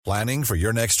Planning for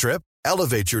your next trip?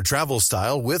 Elevate your travel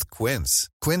style with Quince.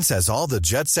 Quince has all the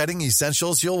jet-setting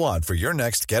essentials you'll want for your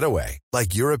next getaway,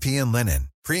 like European linen,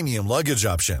 premium luggage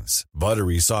options,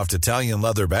 buttery soft Italian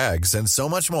leather bags, and so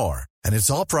much more. And it's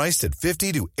all priced at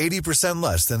 50 to 80%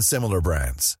 less than similar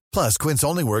brands. Plus, Quince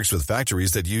only works with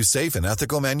factories that use safe and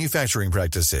ethical manufacturing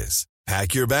practices.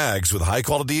 Pack your bags with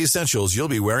high-quality essentials you'll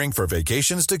be wearing for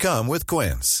vacations to come with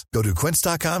Quince. Go to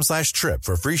quince.com/trip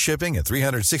for free shipping and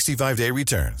 365-day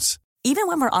returns. Even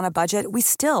when we're on a budget, we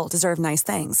still deserve nice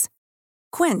things.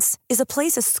 Quince is a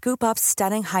place to scoop up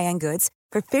stunning high-end goods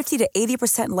for 50 to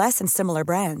 80% less than similar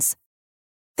brands.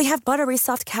 They have buttery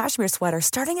soft cashmere sweaters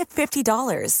starting at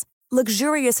 $50,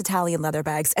 luxurious Italian leather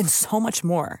bags, and so much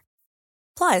more.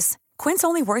 Plus, Quince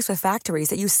only works with factories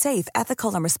that use safe,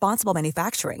 ethical, and responsible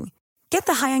manufacturing. Get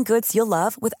the high-end goods you'll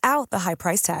love without the high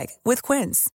price tag with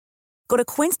Quince. Go to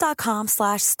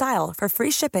quince.com/style for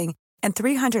free shipping and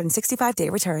 365-day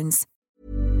returns.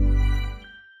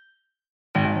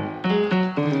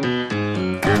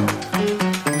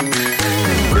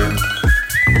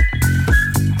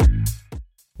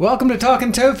 Welcome to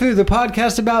Talkin' Tofu, the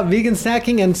podcast about vegan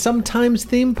snacking and sometimes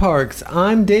theme parks.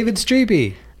 I'm David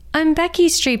Streepy. I'm Becky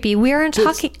Streepy. We aren't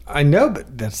talking... I know, but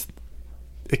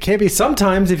it can't be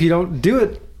sometimes if you don't do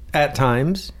it at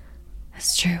times.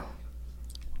 That's true.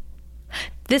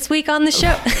 This week on the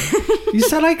show... You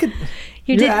said I could...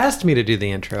 You asked me to do the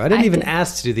intro. I didn't even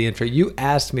ask to do the intro. You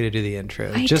asked me to do the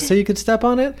intro so you could step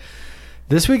on it.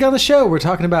 This week on the show, we're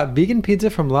talking about vegan pizza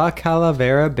from La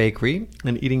Calavera Bakery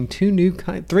and eating three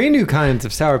new kinds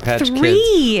of Sour Patch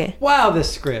Kids. Wow,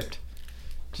 this script.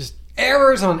 Just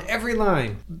errors on every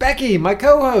line. Becky, my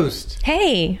co-host.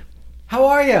 Hey. How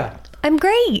are you? I'm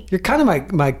great. You're kind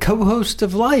of my co-host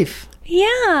of life.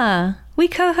 Yeah. We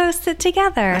co-host it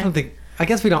together. I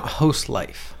guess we don't host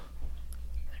life.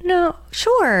 No,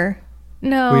 sure.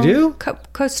 No. We do?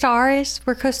 Co-stars.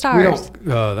 We're co-stars.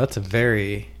 That's a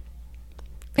very...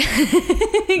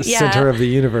 center of the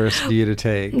universe view to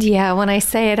take. Yeah, when I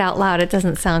say it out loud, it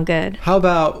doesn't sound good. How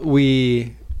about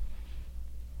we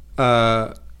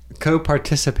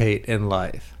co-participate in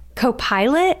life?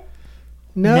 Co-pilot?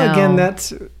 No, again,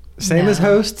 that's same as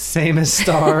host, same as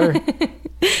star.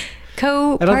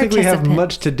 Co-participant. I don't think we have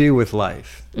much to do with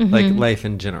life, like life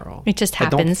in general. It just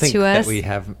happens to us. I don't think that we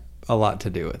have a lot to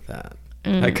do with that.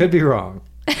 I could be wrong.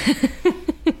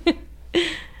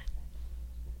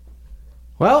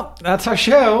 Well, that's our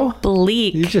show.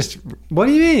 Bleak. What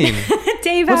do you mean?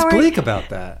 Dave, what's bleak about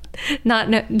that?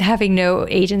 Having no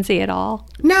agency at all.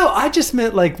 No, I just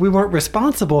meant like we weren't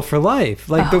responsible for life.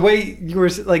 Like the way you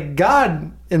were, like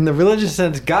God, in the religious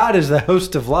sense, God is the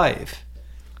host of life.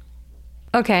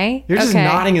 Okay. You're just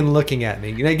nodding and looking at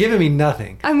me. You're giving me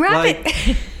nothing. I'm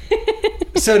rapping.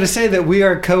 So to say that we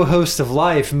are co-hosts of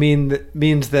life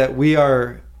means that we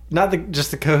are... Not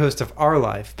just the co-host of our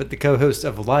life, but the co-host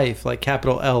of life, like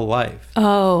capital L life.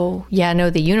 Oh, yeah, no,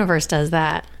 the universe does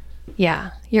that. Yeah,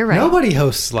 you're right. Nobody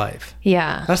hosts life.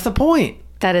 Yeah. That's the point.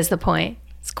 That is the point.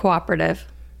 It's cooperative.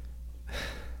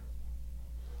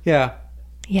 Yeah.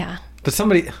 Yeah. But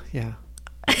somebody, yeah.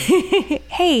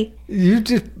 Hey. You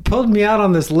just pulled me out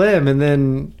on this limb and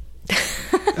then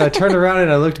I turned around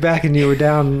and I looked back and you were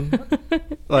down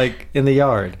like in the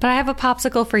yard. But I have a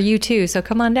popsicle for you too, so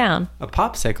come on down. A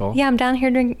popsicle? Yeah, I'm down here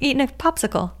eating a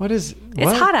popsicle. It's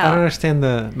hot out. I don't understand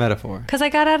the metaphor. Because I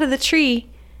got out of the tree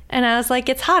and I was like,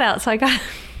 it's hot out, so I got...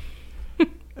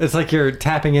 It's like you're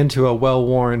tapping into a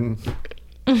well-worn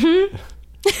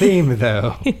theme,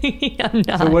 though. I'm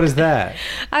not. So what is that?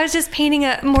 I was just painting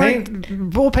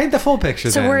We'll paint the full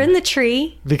picture So then. we're in the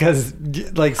tree. Because,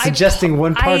 like, suggesting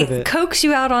one part of it. I coax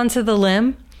you out onto the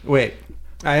limb. Wait.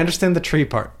 I understand the tree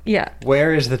part. Yeah.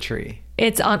 Where is the tree?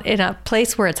 It's in a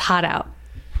place where it's hot out.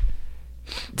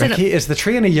 Becky, is the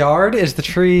tree in a yard? Is the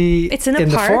tree it's in a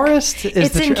the park. Forest?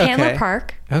 It's in Candler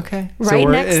Park. Okay. Right so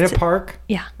we're next in a park?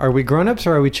 Yeah. Are we grown-ups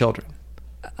or are we children?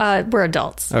 We're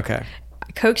adults. Okay.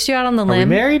 I coaxed you out on the limb. Are we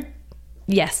married?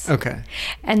 Yes. Okay.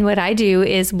 And what I do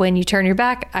is when you turn your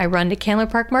back, I run to Candler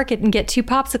Park Market and get 2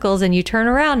 popsicles and you turn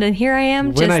around and here I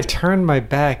am. When I turn my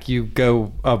back, you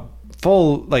go a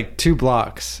full, like 2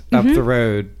 blocks up the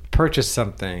road, purchase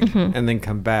something, and then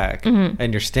come back.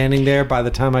 And you're standing there by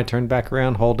the time I turn back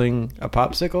around holding a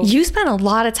popsicle? You spent a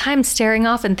lot of time staring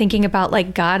off and thinking about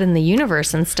like God and the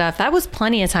universe and stuff. That was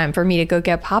plenty of time for me to go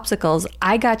get popsicles.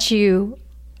 I got you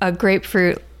a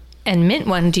grapefruit and mint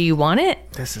one. Do you want it?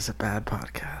 This is a bad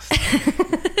podcast.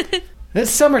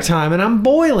 It's summertime and I'm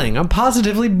boiling. I'm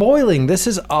positively boiling. This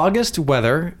is August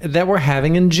weather that we're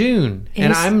having in June.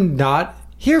 And I'm not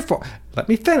here for... Let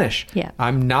me finish. Yeah.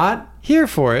 I'm not here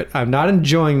for it. I'm not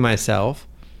enjoying myself.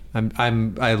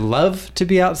 I love to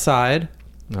be outside.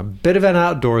 I'm a bit of an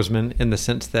outdoorsman in the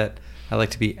sense that I like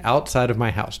to be outside of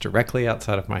my house, directly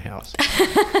outside of my house,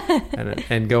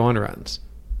 and go on runs.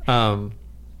 And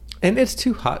it's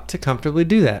too hot to comfortably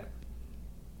do that.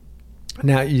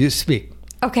 Now you speak.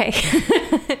 Okay.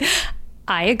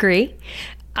 I agree.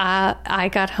 I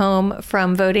got home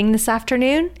from voting this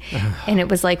afternoon, and it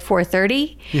was like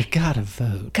 4:30. You gotta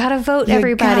vote. Gotta vote,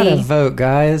 everybody. You gotta vote,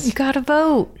 guys. You gotta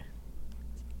vote.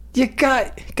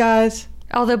 Guys.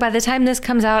 Although by the time this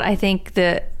comes out, I think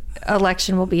the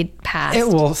election will be passed. It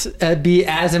will be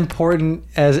as important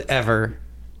as ever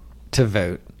to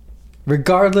vote,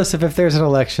 regardless of if there's an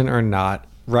election or not,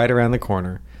 right around the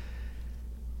corner.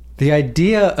 The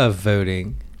idea of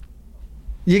voting,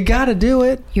 you got to do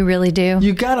it. You really do.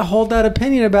 You got to hold that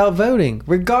opinion about voting,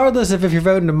 regardless of if you're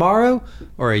voting tomorrow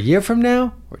or a year from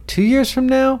now or 2 years from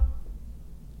now.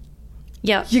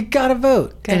 Yeah. You got to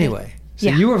vote. Good. Anyway, so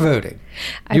Yeah. you were voting.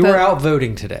 You were out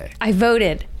voting today. I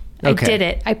voted. Okay. I did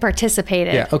it. I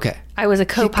participated. Yeah, okay. I was a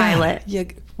co-pilot.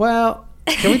 Well,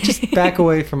 can we just back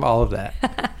away from all of that?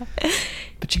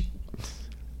 But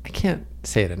I can't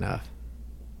say it enough.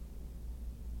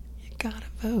 You gotta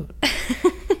vote.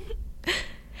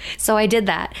 So I did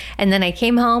that. And then I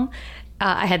came home.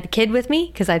 I had the kid with me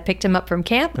because I picked him up from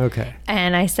camp. Okay.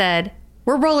 And I said,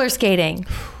 we're roller skating.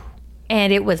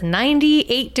 And it was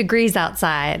 98 degrees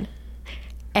outside.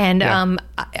 And Yeah.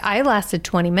 I lasted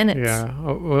 20 minutes. Yeah,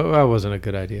 well, that wasn't a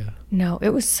good idea. No, it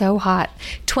was so hot.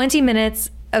 20 minutes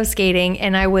of skating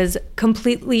and I was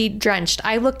completely drenched.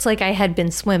 I looked like I had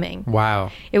been swimming.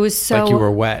 Wow. It was so... Like you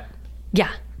were wet,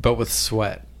 Yeah. but with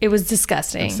sweat It was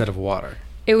disgusting. instead of water.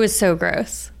 It was so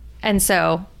gross. And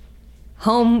so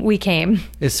home we came.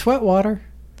 Is sweat water?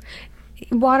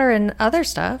 Water and other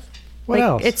stuff. What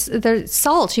else? There's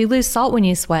salt. You lose salt when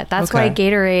you sweat. That's why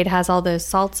Okay. Gatorade has all those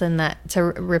salts in that to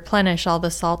replenish all the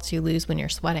salts you lose when you're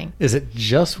sweating. Is it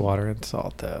just water and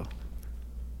salt, though?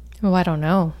 Oh, I don't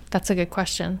know. That's a good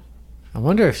question. I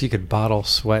wonder if you could bottle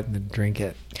sweat and then drink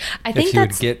it. I think if you would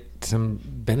that's get some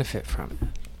benefit from it.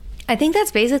 I think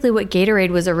that's basically what Gatorade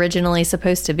was originally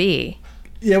supposed to be.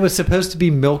 Yeah, it was supposed to be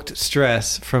milked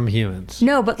stress from humans.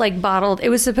 No, but like bottled. It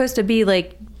was supposed to be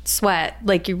like sweat,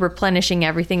 like you're replenishing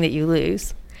everything that you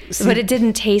lose. See- But it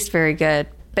didn't taste very good.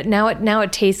 But now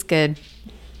it tastes good.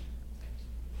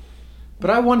 But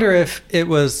I wonder if it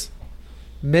was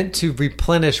meant to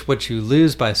replenish what you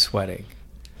lose by sweating.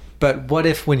 But what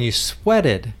if when you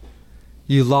sweated,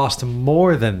 you lost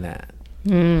more than that?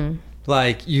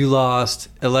 Like you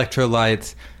lost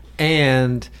electrolytes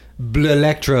and blue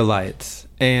electrolytes.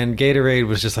 And Gatorade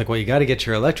was just like, well, you got to get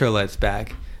your electrolytes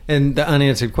back. And the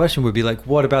unanswered question would be like,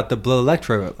 what about the blue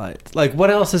electrolytes? Like, what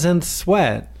else is in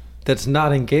sweat that's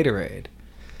not in Gatorade?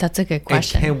 That's a good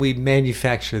question. And can we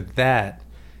manufacture that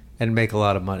and make a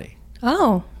lot of money?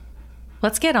 Oh,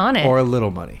 let's get on it. Or a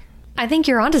little money? I think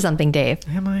you're onto something, Dave.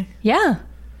 Am I? Yeah.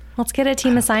 Let's get a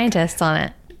team of scientists on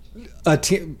it. A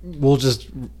team? We'll just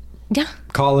Yeah.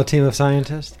 call a team of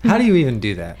scientists? How do you even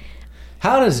do that?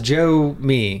 How does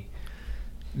me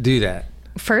do that?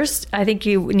 First, I think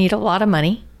you need a lot of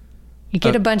money. You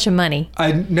get a bunch of money.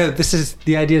 No,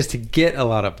 the idea is to get a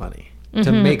lot of money, to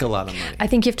make a lot of money. I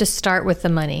think you have to start with the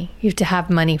money. You have to have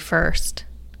money first.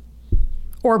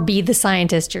 Or be the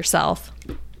scientist yourself.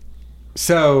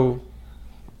 So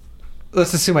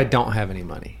let's assume I don't have any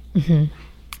money.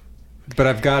 But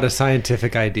I've got a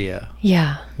scientific idea.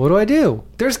 Yeah. What do I do?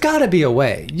 There's got to be a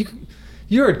way.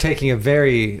 You're taking a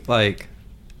very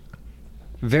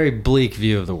bleak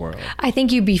view of the world. I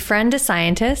think you befriend a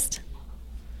scientist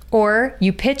or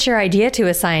you pitch your idea to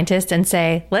a scientist and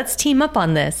say, let's team up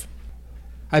on this.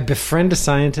 I befriend a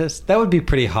scientist? That would be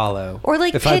pretty hollow. Or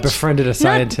like if I pitch- befriended a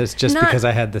scientist just not- because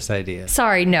I had this idea.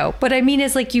 Sorry, no. What I mean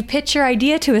is like you pitch your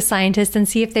idea to a scientist and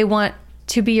see if they want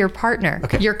to be your partner,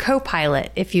 Okay. your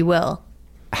co-pilot, if you will.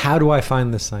 How do I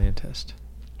find this scientist?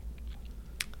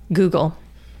 Google.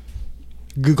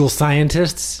 Google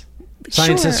scientists?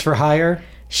 Scientists Sure. for hire?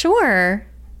 Sure.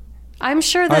 I'm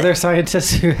sure that Are there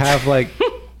scientists who have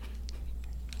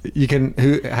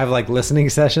who have listening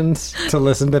sessions to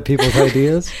listen to people's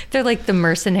ideas? they're like the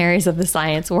mercenaries of the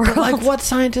science world. Like, what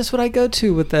scientist would I go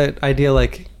to with that idea,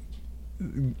 like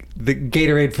the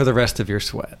Gatorade for the rest of your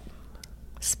sweat?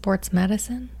 Sports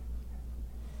medicine?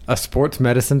 A sports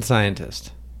medicine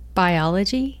scientist.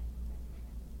 Biology?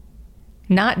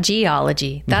 Not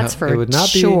geology. That's No, for it would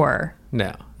not be- sure.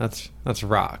 No, that's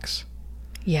rocks.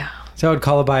 Yeah. So I would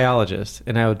call a biologist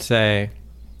and I would say,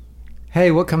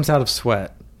 hey, what comes out of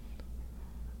sweat?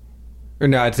 Or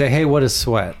no, I'd say, hey, what is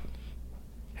sweat?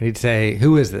 And he'd say,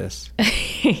 who is this?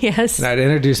 Yes. And I'd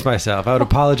introduce myself. I would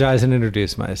apologize and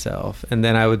introduce myself. And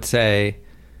then I would say,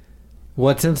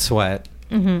 what's in sweat?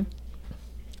 Mm-hmm.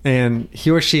 And he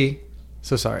or she,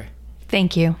 so sorry.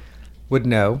 Thank you. Would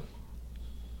know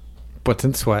what's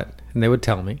in sweat. And they would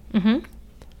tell me. Mm-hmm.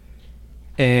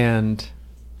 And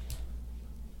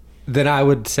then I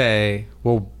would say,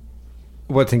 well,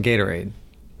 what's in Gatorade?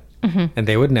 Mm-hmm. And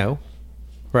they would know,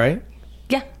 right?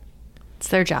 Yeah. It's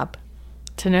their job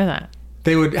to know that.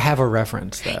 They would have a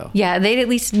reference, though. Yeah, they'd at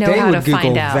least know how to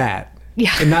find out. That.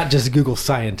 Yeah. And not just Google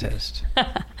scientist.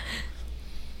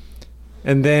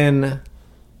 And then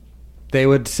they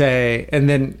would say, and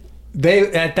then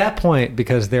they, at that point,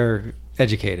 because they're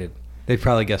educated, they'd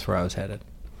probably guess where I was headed.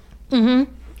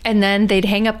 Mm-hmm. And then they'd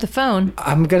hang up the phone.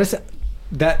 I'm going to say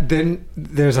that then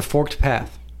there's a forked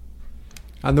path.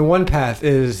 On the one path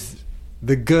is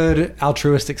the good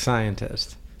altruistic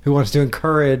scientist who wants to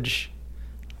encourage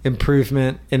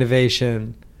improvement,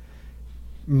 innovation,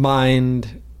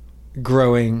 mind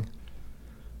growing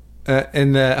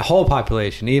in the whole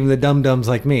population, even the dum-dums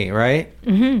like me, right?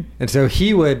 Mm-hmm. And so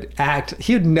he would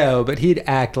know, but he'd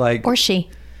act like... Or she.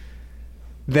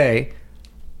 They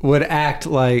would act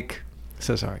like...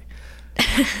 So sorry.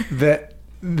 That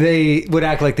they would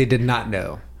act like they did not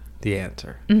know the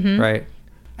answer, right?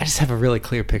 I just have a really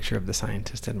clear picture of the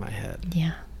scientist in my head.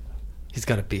 Yeah. He's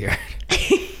got a beard.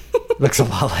 Looks a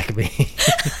lot like me.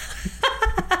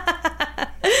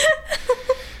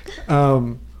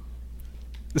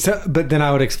 But then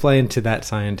I would explain to that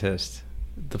scientist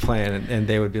the plan, and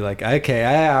they would be like,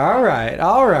 okay, all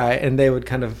right. And they would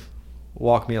kind of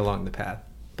walk me along the path.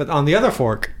 But on the other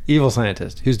fork, evil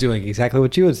scientist, who's doing exactly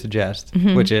what you would suggest,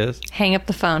 which is... Hang up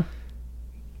the phone.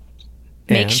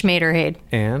 Make Schmaderade.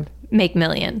 And? Make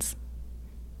millions.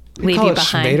 Leave you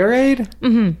behind. Schmaderade?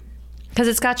 Mm-hmm. Because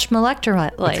it's got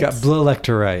schmelectrolytes. It's got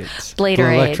bluelectrolytes.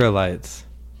 Bladerade. Bluelectrolytes.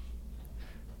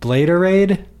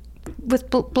 Bladerade? With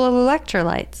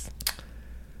bluelectrolytes.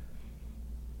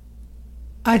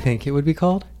 I think it would be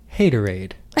called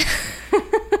Haterade.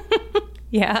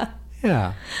 Yeah.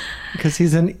 Yeah. Because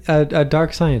he's a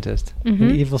dark scientist.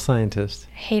 An evil scientist.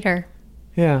 Hater.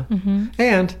 Yeah. Mm-hmm.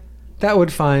 And that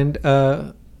would find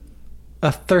a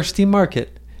thirsty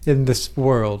market in this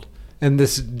world. In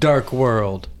this dark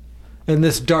world. In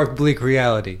this dark, bleak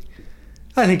reality.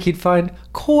 I think he'd find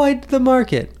quite the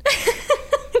market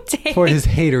for his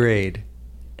Haterade.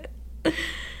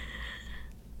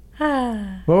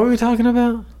 What were we talking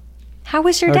about? How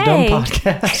was your Our day? Dumb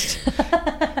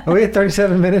podcast. Are we at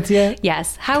 37 minutes yet?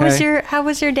 Yes. How was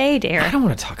your day, dear? I don't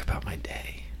want to talk about my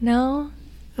day. No?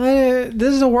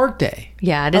 This is a work day.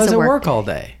 Yeah, it is a work day. I was at work all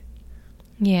day.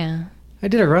 Yeah. I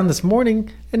did a run this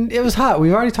morning, and it was hot.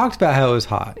 We've already talked about how it was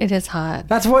hot. It is hot.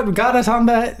 That's what got us on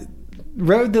that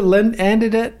road that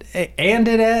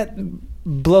ended at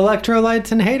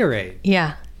bluelectrolytes and Haterade.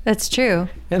 Yeah, that's true.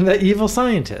 And the evil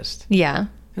scientist. Yeah.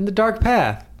 And the dark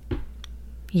path.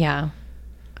 Yeah.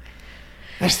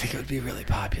 I just think it would be really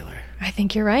popular. I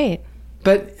think you're right.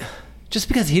 But just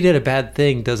because he did a bad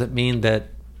thing doesn't mean that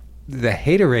the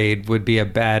Haterade would be a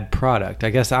bad product.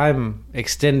 I guess I'm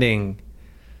extending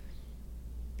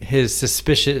his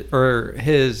suspicion or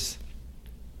his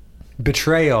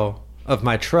betrayal of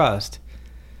my trust.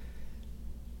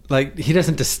 Like, he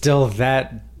doesn't distill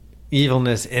that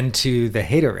evilness into the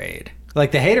Haterade.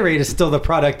 Like, the Haterade is still the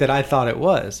product that I thought it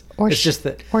was. It's just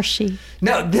that... Or she.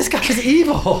 No, this guy's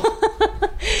evil.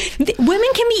 Women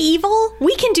can be evil?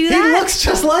 We can do that? He looks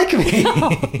just like me.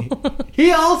 No.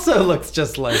 He also looks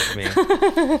just like me.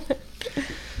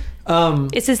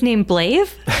 Is his name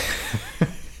Blave?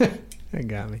 That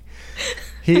got me.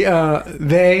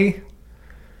 They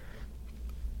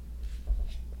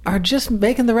are just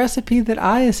making the recipe that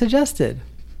I suggested.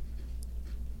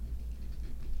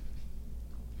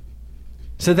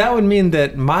 So that would mean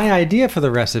that my idea for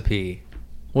the recipe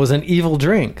was an evil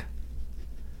drink.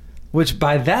 Which,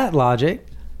 by that logic,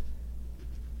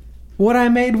 what I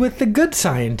made with the good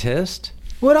scientist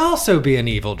would also be an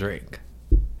evil drink.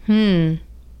 You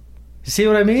see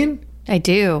what I mean? I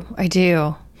do.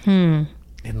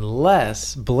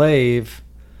 Unless Blave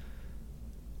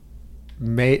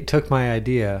took my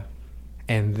idea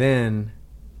and then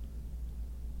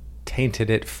tainted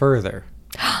it further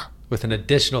with an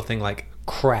additional thing like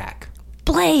crack.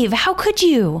 Blave, how could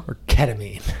you? Or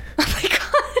ketamine. Oh my God.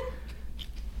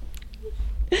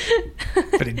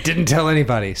 But he didn't tell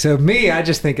anybody. So I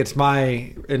just think it's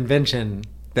my invention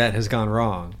that has gone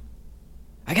wrong.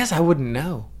 I guess I wouldn't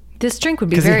know. This drink would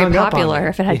be very popular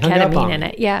if it had ketamine in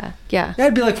it. Yeah. Yeah,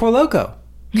 it'd be like Four Loko.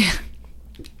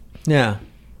 Yeah.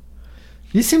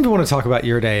 You seem to want to talk about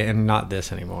your day and not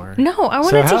this anymore. No, I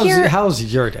wanted to hear.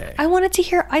 How's your day? I wanted to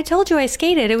hear. I told you I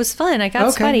skated. It was fun. I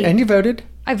got sweaty. And you voted.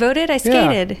 I voted. I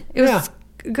skated. Yeah. It was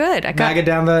good. I got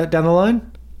MAGA down the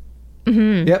line.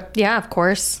 Mm-hmm. Yep. Yeah, of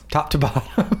course. Top to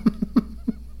bottom.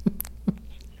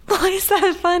 Why is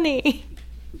that funny?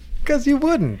 Because you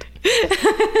wouldn't.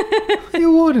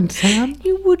 You wouldn't, Sam.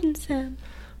 You wouldn't, Sam.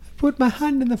 I put my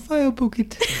hand in the fire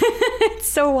bucket. It's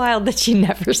so wild that she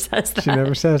never says that. She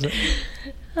never says it.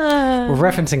 We're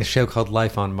referencing a show called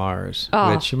Life on Mars,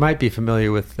 which you might be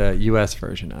familiar with the U.S.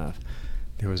 version of.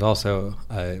 There was also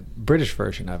a British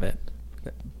version of it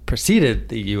that preceded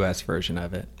the U.S. version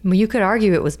of it. Well, you could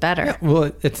argue it was better. Yeah,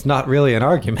 well, it's not really an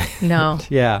argument. No.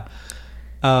 Yeah.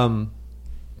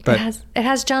 But it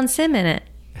has John Sim in it.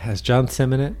 It has John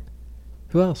Sim in it.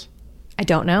 Who else? I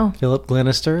don't know. Philip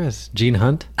Glenister as Gene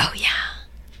Hunt. Oh, yeah.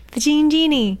 The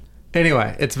Genie.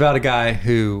 Anyway, it's about a guy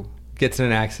who gets in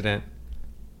an accident.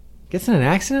 Gets in an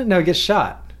accident? No, he gets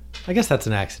shot. I guess that's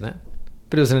an accident.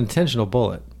 But it was an intentional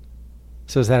bullet.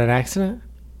 So is that an accident?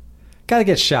 Guy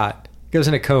gets shot, goes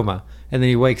in a coma, and then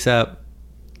he wakes up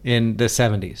in the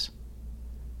 70s.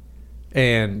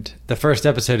 And the first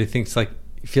episode, he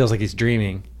feels like he's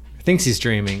dreaming. Thinks he's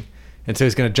dreaming. And so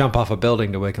he's going to jump off a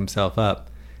building to wake himself up.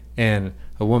 And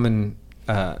a woman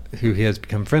who he has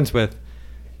become friends with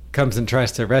comes and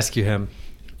tries to rescue him.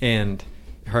 And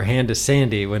her hand is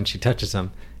sandy when she touches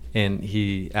him. And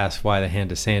he asks why the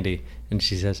hand is sandy. And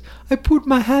she says, I put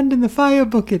my hand in the fire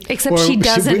bucket. Except she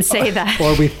doesn't say that.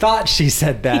 Or we thought she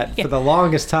said that for the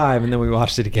longest time. And then we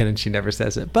watched it again and she never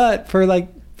says it. But for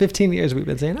 15 years we've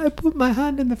been saying, I put my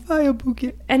hand in the fire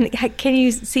bucket. And can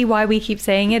you see why we keep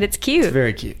saying it? It's cute. It's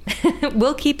very cute.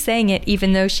 We'll keep saying it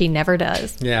even though she never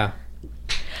does. Yeah.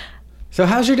 So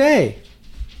how's your day?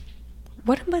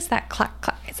 What was that clack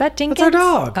clack? Is that Dinkins? That's our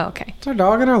dog. Oh, okay. It's our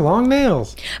dog and our long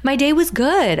nails. My day was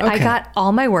good. Okay. I got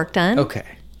all my work done. Okay.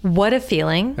 What a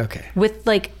feeling. Okay. With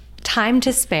time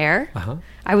to spare. Uh-huh.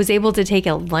 I was able to take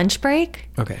a lunch break.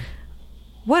 Okay.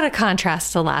 What a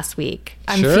contrast to last week.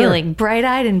 I'm Sure. feeling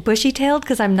bright-eyed and bushy-tailed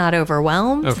because I'm not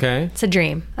overwhelmed. Okay. It's a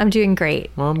dream. I'm doing great.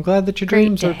 Well, I'm glad that your Great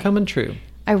dreams are day. coming true.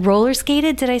 I roller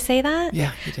skated. Did I say that?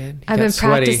 Yeah, you did. You I've got been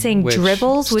sweaty, practicing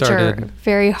dribbles, which are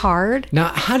very hard. Now,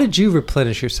 how did you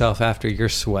replenish yourself after your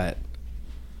sweat?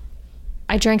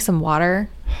 I drank some water.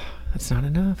 That's not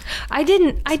enough. I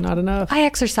didn't. It's not enough. I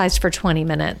exercised for 20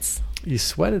 minutes. You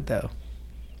sweated, though.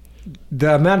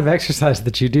 The amount of exercise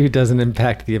that you do doesn't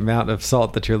impact the amount of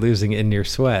salt that you're losing in your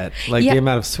sweat. The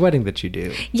amount of sweating that you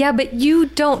do. Yeah, but you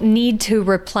don't need to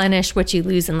replenish what you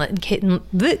lose unless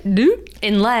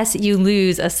you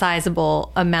lose a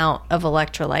sizable amount of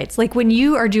electrolytes. Like when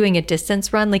you are doing a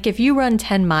distance run, if you run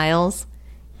 10 miles,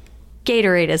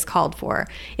 Gatorade is called for.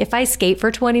 If I skate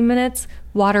for 20 minutes,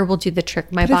 water will do the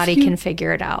trick. My body can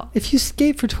figure it out. If you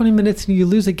skate for 20 minutes and you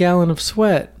lose a gallon of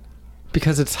sweat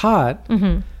because it's hot,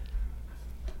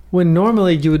 when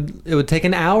normally it would take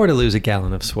an hour to lose a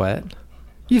gallon of sweat,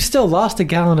 you've still lost a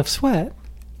gallon of sweat.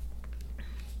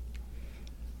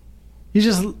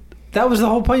 That was the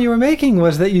whole point you were making,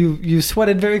 was that you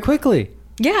sweated very quickly.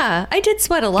 Yeah, I did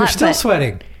sweat a lot. You're still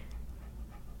sweating.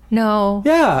 No.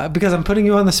 Yeah, because I'm putting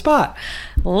you on the spot.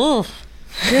 Oof.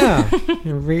 Yeah.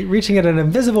 You're reaching at an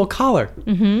invisible collar.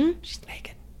 Mm-hmm. She's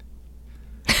naked.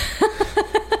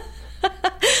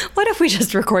 What if we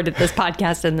just recorded this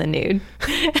podcast in the nude?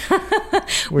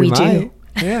 We might. do.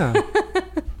 Yeah.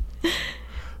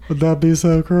 Would that be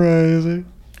so crazy?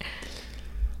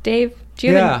 Dave, do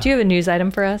you have a news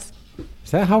item for us?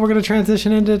 Is that how we're going to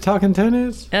transition into Talking Toe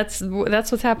News? That's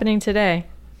what's happening today.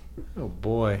 Oh,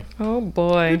 boy. Oh,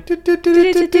 boy.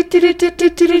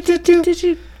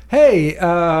 Hey,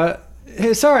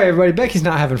 sorry, everybody. Becky's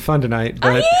not having fun tonight.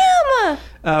 But I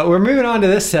am! We're moving on to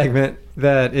this segment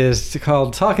that is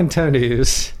called Talking Toe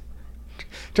News.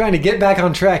 Trying to get back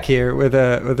on track here with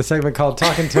a segment called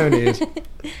Talking Toe News.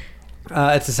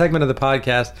 It's a segment of the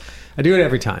podcast. I do it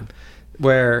every time,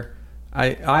 where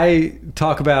I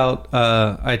talk about,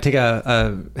 I take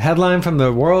a headline from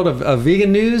the world of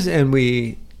vegan news, and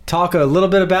we talk a little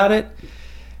bit about it,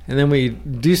 and then we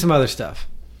do some other stuff.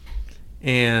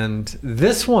 And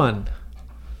this one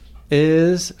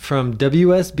is from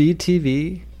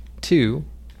WSB-TV 2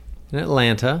 in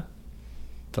Atlanta,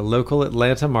 the local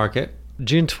Atlanta market,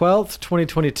 June 12th,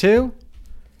 2022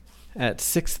 at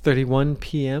 6:31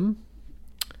 p.m.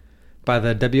 by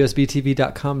the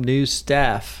WSBTV.com news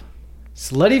staff.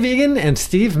 Slutty Vegan and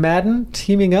Steve Madden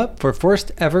teaming up for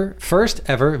first ever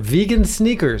vegan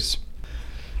sneakers.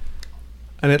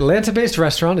 An Atlanta-based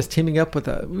restaurant is teaming up with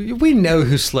we know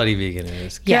who Slutty Vegan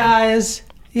is. Yeah. Guys,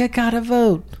 you gotta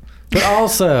vote. But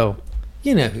also,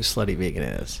 You know who Slutty Vegan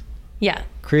is. Yeah.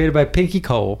 Created by Pinky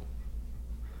Cole.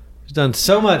 Who's done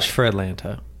so much for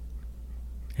Atlanta.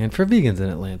 And for vegans in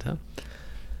Atlanta.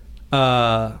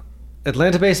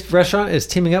 Atlanta-based restaurant is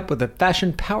teaming up with a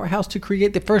fashion powerhouse to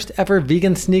create the first ever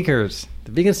vegan sneakers.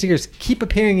 The vegan sneakers keep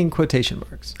appearing in quotation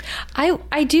marks.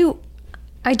 I do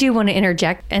want to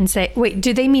interject and say, wait,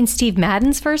 do they mean Steve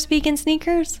Madden's first vegan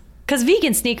sneakers? Because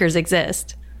vegan sneakers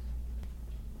exist.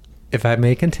 If I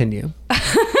may continue.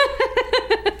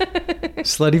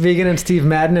 Slutty Vegan and Steve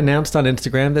Madden announced on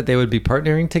Instagram that they would be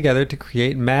partnering together to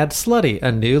create Mad Slutty,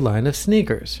 a new line of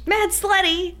sneakers. Mad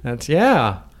Slutty! That's,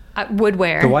 yeah. Would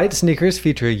wear. The white sneakers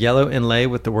feature a yellow inlay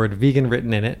with the word vegan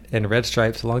written in it and red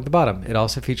stripes along the bottom. It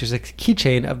also features a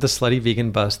keychain of the Slutty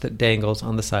Vegan bust that dangles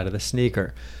on the side of the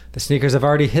sneaker. The sneakers have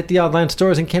already hit the online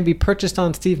stores and can be purchased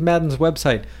on Steve Madden's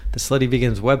website, the Slutty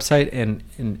Vegan's website, and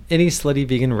in any Slutty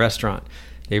Vegan restaurant.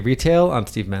 They retail on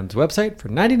Steve Madden's website for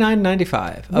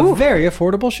 $99.95. A very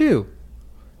affordable shoe.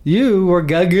 You were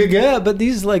gaga, but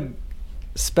these like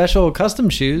special custom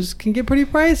shoes can get pretty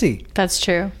pricey. That's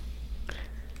true.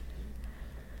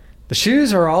 The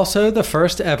shoes are also the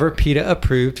first ever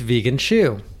PETA-approved vegan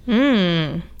shoe.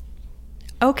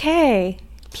 Okay.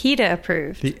 PETA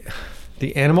approved.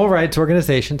 The animal rights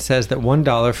organization says that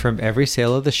 $1 from every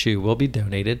sale of the shoe will be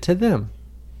donated to them.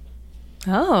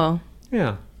 Oh.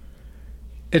 Yeah.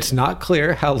 It's not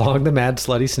clear how long the Mad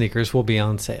Slutty sneakers will be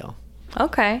on sale.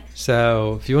 Okay.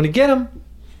 So, if you want to get them,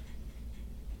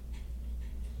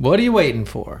 what are you waiting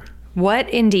for? What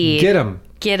indeed? Get them.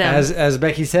 Get them. As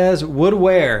Becky says, would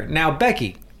wear. Now,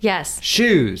 Becky. Yes.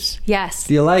 Shoes. Yes.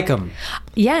 Do you like them?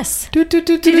 Yes.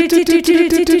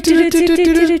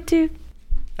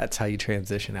 That's how you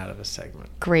transition out of a segment.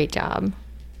 Great job.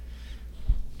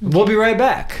 We'll be right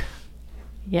back.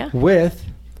 Yeah. With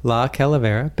La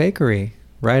Calavera Bakery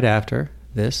right after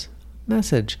this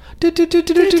message.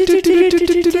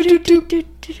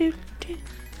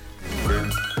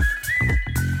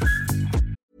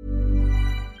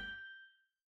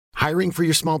 Hiring for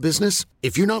your small business?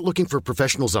 If you're not looking for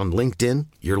professionals on LinkedIn,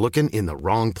 you're looking in the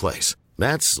wrong place.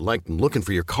 That's like looking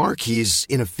for your car keys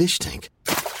in a fish tank.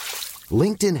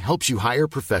 LinkedIn helps you hire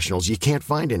professionals you can't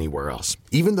find anywhere else,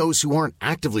 even those who aren't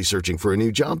actively searching for a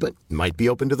new job but might be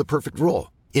open to the perfect role.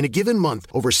 In a given month,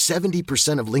 over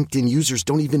 70% of LinkedIn users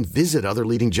don't even visit other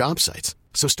leading job sites.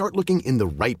 So start looking in the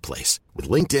right place. With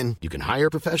LinkedIn, you can hire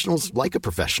professionals like a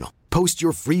professional. Post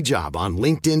your free job on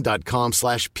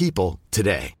linkedin.com/people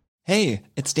today. Hey,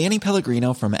 it's Danny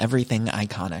Pellegrino from Everything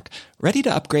Iconic. Ready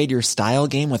to upgrade your style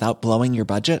game without blowing your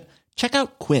budget? Check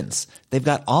out Quince. They've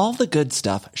got all the good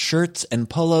stuff, shirts and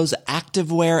polos,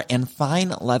 activewear, and fine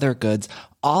leather goods,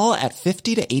 all at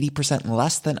 50 to 80%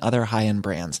 less than other high-end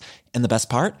brands. And the best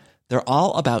part? They're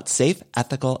all about safe,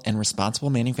 ethical, and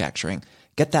responsible manufacturing.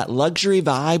 Get that luxury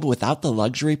vibe without the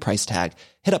luxury price tag.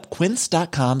 Hit up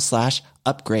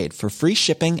quince.com/upgrade for free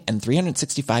shipping and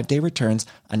 365-day returns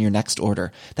on your next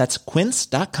order. That's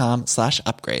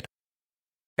quince.com/upgrade.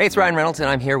 Hey, it's Ryan Reynolds, and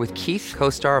I'm here with Keith,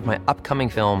 co-star of my upcoming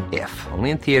film, If, only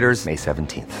in theaters May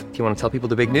 17th. Do you want to tell people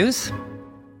the big news?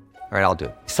 All right, I'll do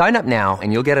it. Sign up now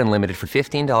and you'll get unlimited for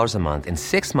 $15 a month and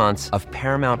 6 months of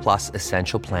Paramount Plus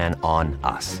Essential Plan on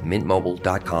us.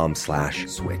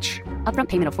 MintMobile.com/switch. Upfront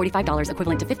payment of $45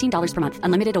 equivalent to $15 per month.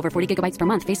 Unlimited over 40 gigabytes per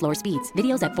month. Face lower speeds.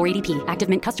 Videos at 480p. Active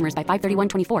Mint customers by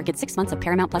 531.24 get 6 months of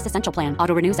Paramount Plus Essential Plan.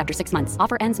 Auto renews after 6 months.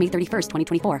 Offer ends May 31st,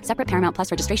 2024. Separate Paramount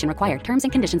Plus registration required. Terms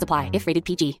and conditions apply if rated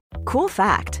PG. Cool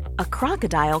fact, a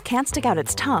crocodile can't stick out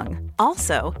its tongue.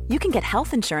 Also, you can get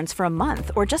health insurance for a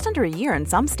month or just under a year in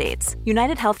some states.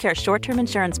 United Healthcare short-term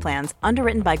insurance plans,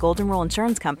 underwritten by Golden Rule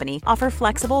Insurance Company, offer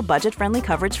flexible, budget-friendly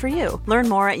coverage for you. Learn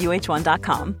more at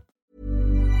uh1.com.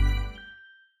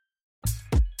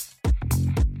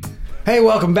 Hey,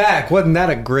 welcome back. Wasn't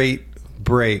that a great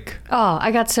break? Oh,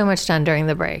 I got so much done during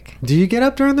the break. Do you get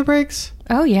up during the breaks?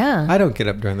 Oh, yeah. I don't get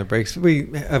up during the breaks. We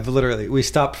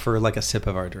stopped for like a sip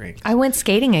of our drink. I went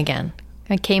skating again.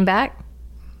 I came back.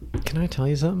 Can I tell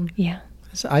you something? Yeah.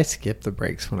 I skip the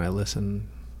breaks when I listen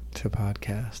to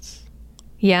podcasts.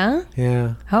 Yeah?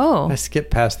 Yeah. Oh. I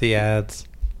skip past the ads.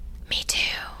 Me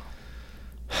too.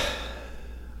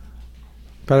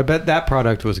 But I bet that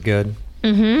product was good.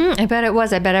 Mm-hmm. I bet it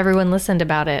was. I bet everyone listened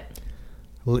about it.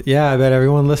 Yeah, I bet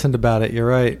everyone listened about it. You're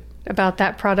right. About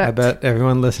that product. I bet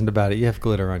everyone listened about it. You have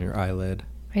glitter on your eyelid.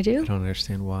 I do? I don't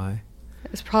understand why.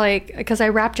 It's probably because I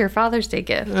wrapped your Father's Day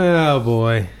gift. Oh,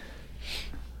 boy.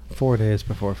 4 days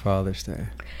before Father's Day.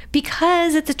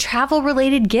 Because it's a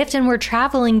travel-related gift and we're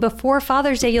traveling. Before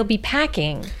Father's Day, you'll be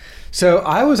packing. So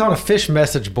I was on a fish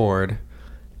message board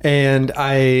and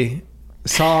I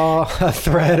saw a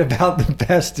thread about the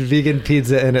best vegan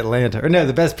pizza in Atlanta. Or no,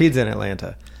 the best pizza in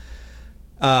Atlanta.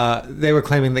 They were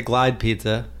claiming that Glide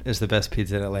Pizza is the best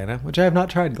pizza in Atlanta, which I have not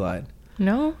tried Glide.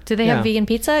 No? Do they have vegan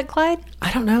pizza at Glide?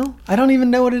 I don't know. I don't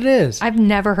even know what it is. I've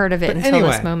never heard of it until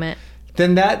this moment.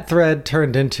 Then that thread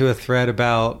turned into a thread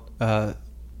about the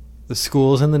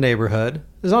schools in the neighborhood.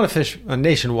 It was on a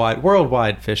nationwide,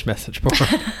 worldwide fish message board.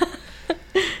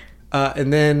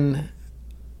 And then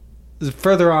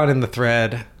further on in the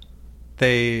thread,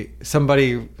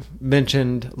 somebody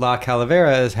mentioned La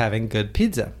Calavera as having good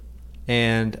pizza.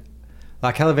 And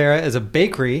La Calavera is a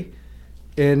bakery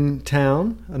in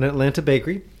town, an Atlanta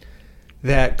bakery,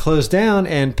 that closed down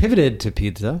and pivoted to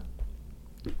pizza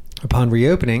upon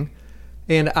reopening.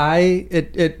 And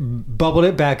it bubbled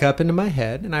it back up into my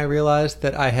head, and I realized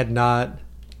that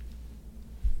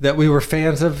that we were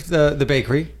fans of the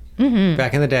bakery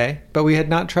back in the day, but we had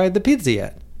not tried the pizza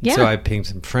yet. Yeah. So I pinged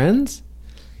some friends,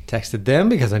 texted them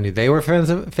because I knew they were fans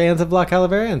of La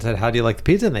Calavera, and said, "How do you like the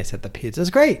pizza?" And they said, "The pizza's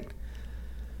great."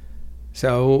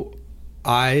 So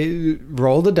I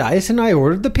rolled the dice and I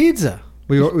ordered the pizza.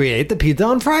 We ate the pizza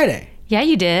on Friday. Yeah,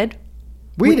 you did.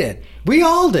 We did. We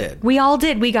all did. We all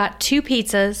did. We got 2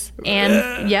 pizzas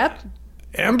and, yep.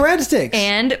 And breadsticks.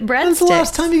 When's the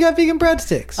last time you got vegan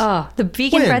breadsticks? Oh, the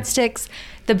vegan breadsticks.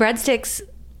 The breadsticks,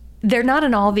 they're not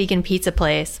an all vegan pizza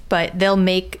place, but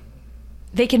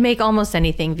they can make almost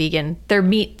anything vegan. Their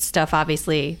meat stuff,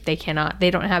 obviously, they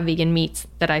don't have vegan meats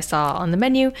that I saw on the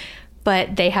menu,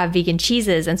 but they have vegan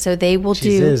cheeses. And so they will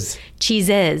do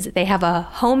cheeses. They have a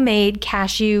homemade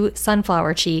cashew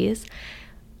sunflower cheese.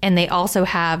 And they also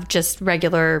have just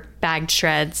regular bagged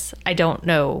shreds. I don't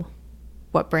know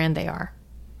what brand they are.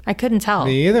 I couldn't tell.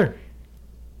 Me either.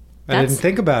 I didn't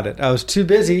think about it. I was too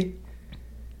busy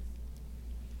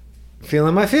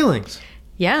feeling my feelings.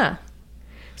 Yeah.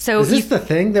 So is this the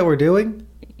thing that we're doing?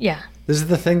 Yeah. This is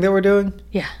the thing that we're doing?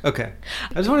 Yeah. Okay.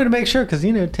 I just wanted to make sure because,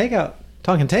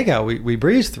 takeout, we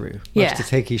breeze through. Much to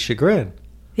Takey's chagrin.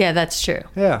 Yeah, that's true.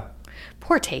 Yeah.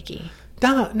 Poor Takey.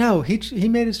 No, he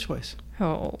made his choice.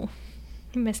 Oh,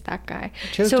 I missed that guy.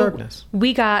 Chose darkness.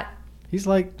 He's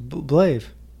like Blaive.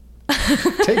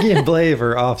 Takey and Blaive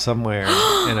are off somewhere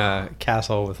in a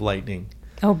castle with lightning.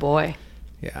 Oh boy.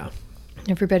 Yeah.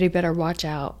 Everybody better watch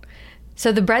out.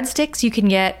 So the breadsticks, you can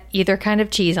get either kind of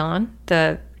cheese on,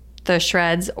 the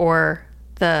shreds or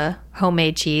the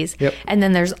homemade cheese. Yep. And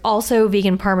then there's also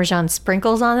vegan Parmesan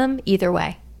sprinkles on them, either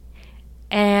way.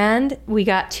 And we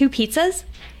got 2 pizzas.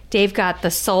 Dave got the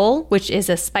Soul, which is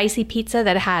a spicy pizza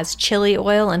that has chili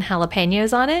oil and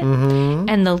jalapenos on it. Mm-hmm.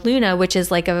 And the Luna, which is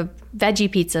like a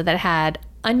veggie pizza that had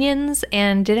onions.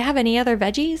 And did it have any other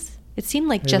veggies? It seemed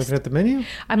like just... Looking at the menu?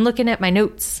 I'm looking at my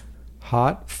notes.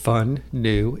 Hot, fun,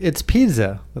 new. It's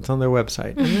pizza. That's on their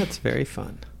website. And that's very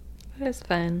fun. That is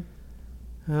fun.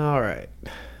 All right.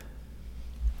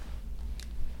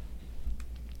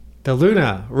 The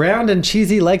Luna, round and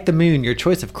cheesy like the moon. Your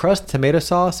choice of crust, tomato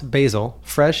sauce, basil,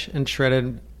 fresh and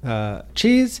shredded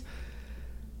cheese,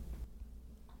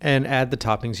 and add the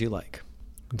toppings you like.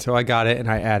 And so I got it,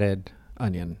 and I added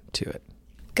onion to it.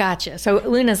 Gotcha. So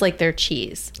Luna's like their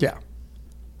cheese. Yeah.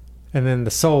 And then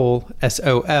the Soul,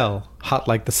 S-O-L, hot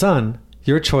like the sun.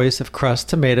 Your choice of crust,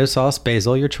 tomato sauce,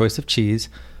 basil. Your choice of cheese,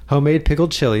 homemade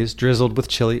pickled chilies drizzled with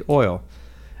chili oil.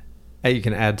 And you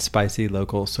can add spicy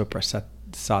local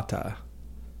sopressata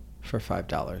for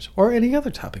 $5 or any other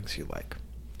toppings you like.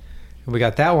 And we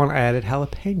got that one. I added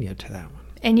jalapeno to that one.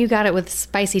 And you got it with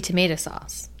spicy tomato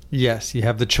sauce. Yes, you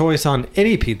have the choice on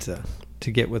any pizza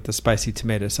to get with the spicy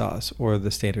tomato sauce or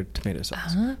the standard tomato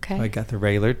sauce. Okay. So I got the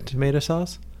regular tomato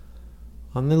sauce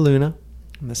on the Luna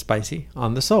and the spicy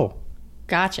on the Soul.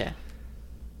 Gotcha.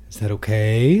 Is that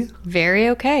okay? Very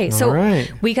okay. All so right.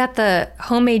 We got the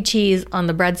homemade cheese on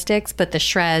the breadsticks, but the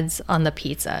shreds on the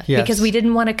pizza. Yes. Because we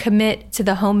didn't want to commit to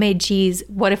the homemade cheese.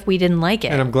 What if we didn't like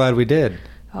it? And I'm glad we did.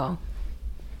 Oh.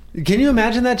 Can you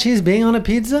imagine that cheese being on a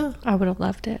pizza? I would have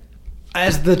loved it.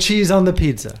 As the cheese on the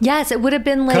pizza. Yes, it would have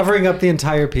been like... covering up the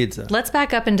entire pizza. Let's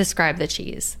back up and describe the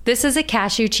cheese. This is a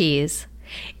cashew cheese.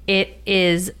 It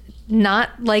is not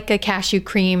like a cashew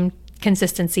cream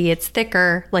consistency. It's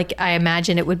thicker, like I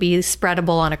imagine it would be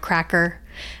spreadable on a cracker.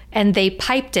 And they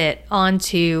piped it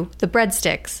onto the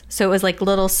breadsticks. So it was like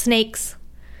little snakes,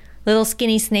 little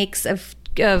skinny snakes of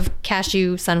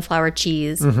cashew sunflower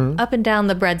cheese up and down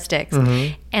the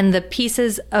breadsticks. And the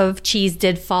pieces of cheese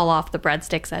did fall off the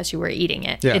breadsticks as you were eating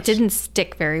it. Yes. It didn't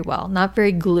stick very well, not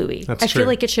very gluey. That's I true. feel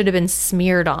like it should have been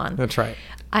smeared on. That's right.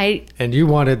 And you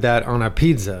wanted that on a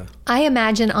pizza. I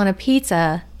imagine on a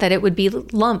pizza that it would be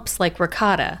lumps like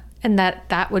ricotta, and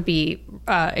that would be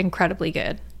incredibly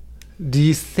good. Do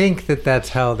you think that that's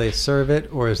how they serve it,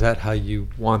 or is that how you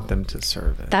want them to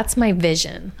serve it? That's my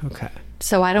vision. Okay.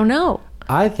 So I don't know.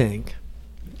 I think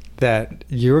that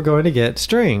you're going to get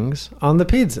strings on the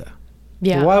pizza.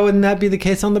 Yeah. Why wouldn't that be the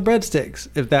case on the breadsticks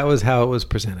if that was how it was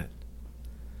presented?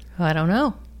 I don't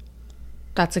know.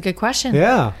 That's a good question.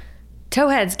 Yeah.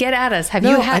 Towheads, get at us. Have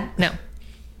you had... No.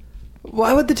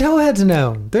 Why would the towheads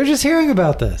know? They're just hearing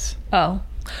about this. Oh.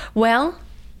 Well,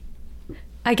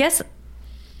 I guess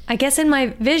in my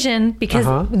vision, because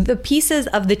the pieces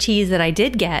of the cheese that I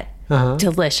did get,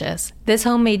 delicious. This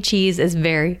homemade cheese is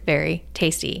very, very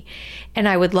tasty. And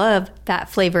I would love that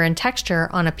flavor and texture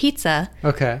on a pizza.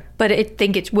 Okay. But I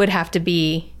think it would have to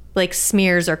be like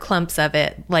smears or clumps of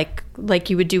it, like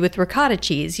you would do with ricotta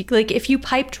cheese. Like if you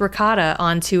piped ricotta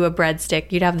onto a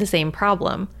breadstick, you'd have the same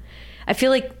problem. I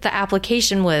feel like the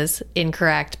application was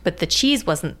incorrect, but the cheese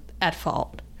wasn't at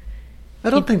fault. I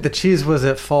don't think the cheese was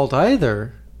at fault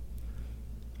either.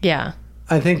 Yeah.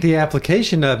 I think the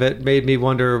application of it made me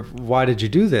wonder, why did you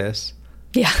do this?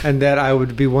 Yeah. And that I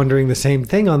would be wondering the same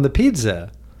thing on the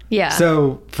pizza. Yeah.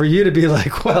 So for you to be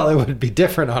like, well, it would be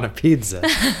different on a pizza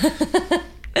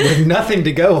with nothing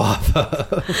to go off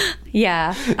of.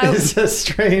 Yeah. It's a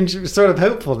strange sort of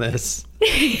hopefulness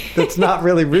that's not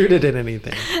really rooted in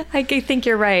anything. I think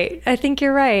you're right.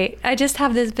 I just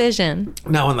have this vision.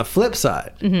 Now, on the flip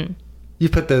side, you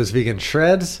put those vegan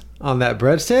shreds on that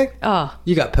breadstick. Oh.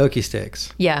 You got Pokey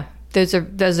Sticks. Yeah. Those are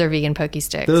vegan Pokey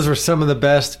Sticks. Those were some of the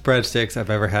best breadsticks I've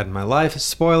ever had in my life.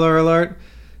 Spoiler alert,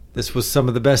 this was some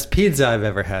of the best pizza I've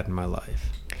ever had in my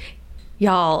life.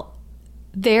 Y'all,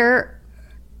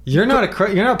 You're not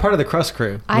part of the crust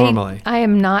crew normally. I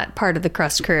am not part of the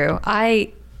crust crew.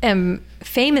 I am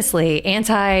famously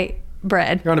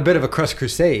anti-bread. You're on a bit of a crust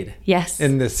crusade. Yes.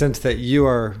 In the sense that you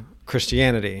are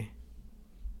Christianity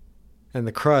and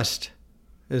the crust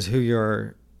is who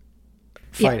you're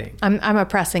fighting. Yeah, I'm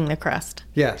oppressing the crust.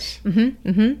 Yes.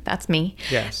 That's me.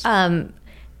 Yes.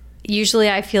 Usually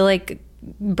I feel like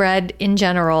bread in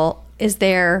general is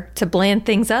there to bland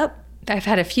things up. I've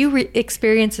had a few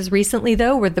experiences recently,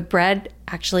 though, where the bread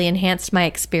actually enhanced my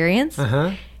experience.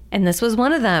 And this was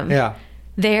one of them. Yeah.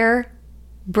 Their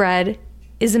bread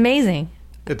is amazing.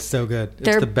 It's so good.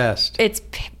 It's the best. It's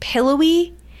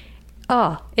pillowy.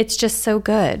 Oh, it's just so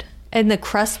good. And the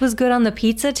crust was good on the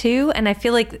pizza, too. And I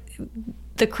feel like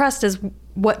the crust is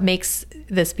what makes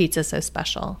this pizza so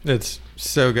special. It's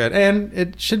so good. And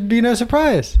it should be no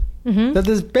surprise that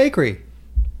this bakery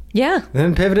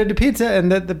then pivoted to pizza,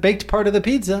 and that the baked part of the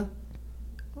pizza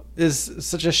is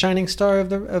such a shining star of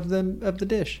the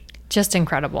dish. Just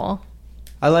incredible.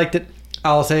 I liked it.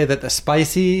 I'll say that the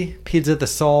spicy pizza, the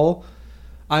Sol,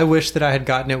 I wish that I had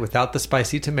gotten it without the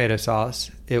spicy tomato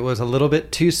sauce. It was a little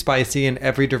bit too spicy in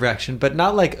every direction, but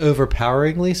not like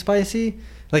overpoweringly spicy.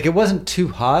 Like it wasn't too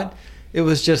hot. It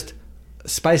was just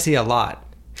spicy a lot.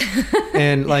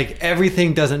 And like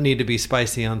everything doesn't need to be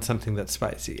spicy on something that's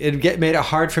spicy. It made it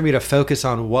hard for me to focus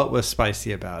on what was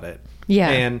spicy about it. Yeah.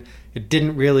 And it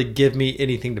didn't really give me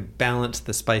anything to balance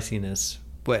the spiciness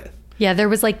with. Yeah, there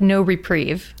was like no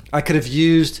reprieve. I could have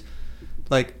used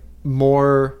like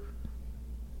more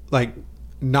like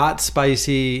not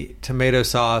spicy tomato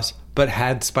sauce, but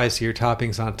had spicier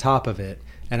toppings on top of it.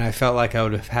 And I felt like I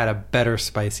would have had a better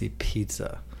spicy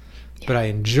pizza. But I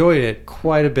enjoyed it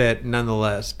quite a bit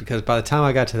nonetheless, because by the time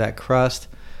I got to that crust,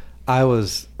 I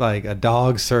was like a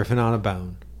dog surfing on a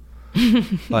bone.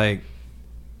 Like,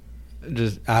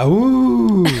 just,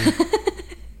 ow!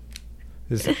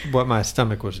 Is what my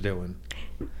stomach was doing.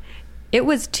 It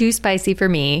was too spicy for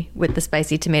me with the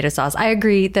spicy tomato sauce. I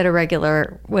agree that a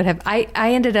regular would have... I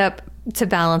ended up, to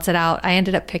balance it out, I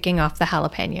ended up picking off the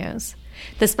jalapenos.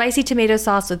 The spicy tomato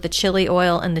sauce with the chili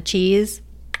oil and the cheese...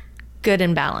 good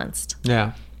and balanced.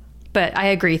 Yeah. But I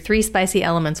agree, 3 spicy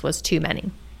elements was too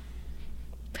many.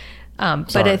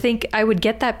 But I think I would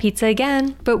get that pizza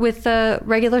again, but with the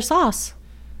regular sauce.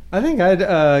 I think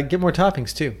I'd get more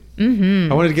toppings too.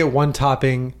 I wanted to get one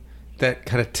topping that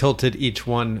kind of tilted each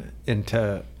one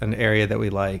into an area that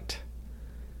we liked,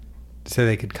 so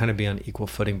they could kind of be on equal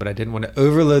footing. But I didn't want to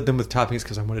overload them with toppings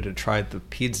because I wanted to try the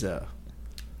pizza.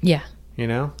 Yeah. You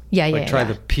know? Yeah. Try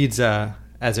the pizza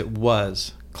as it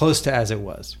was. Close to as it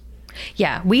was.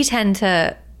 Yeah, we tend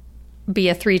to be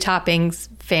a 3 toppings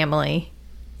family.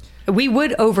 We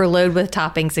would overload with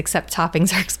toppings, except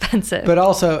toppings are expensive. But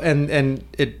also, and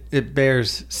it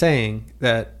bears saying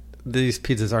that these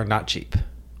pizzas are not cheap.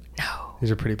 No.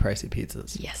 These are pretty pricey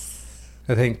pizzas. Yes.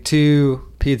 I think 2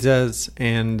 pizzas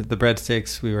and the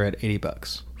breadsticks, we were at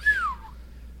 $80.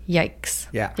 Yikes.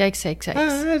 Yeah. Yikes.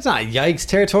 It's not yikes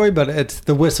territory, but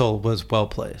the whistle was well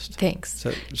placed. Thanks.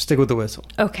 So stick with the whistle.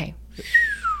 Okay.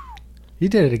 You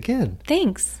did it again.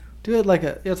 Thanks. Do it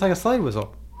it's like a slide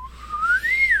whistle.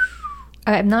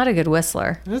 I'm not a good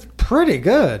whistler. That's pretty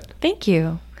good. Thank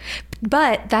you.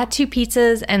 But that 2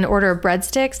 pizzas and order of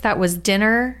breadsticks, that was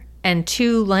dinner and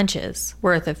 2 lunches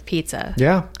worth of pizza.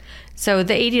 Yeah. So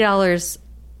the $80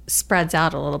 spreads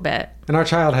out a little bit. And our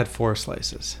child had 4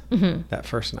 slices that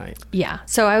first night. Yeah.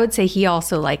 So I would say he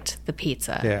also liked the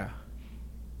pizza. Yeah.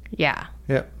 Yeah.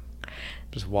 Yep.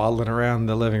 Just waddling around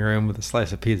the living room with a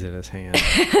slice of pizza in his hand.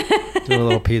 Doing a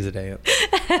little pizza dance.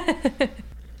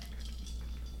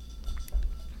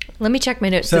 Let me check my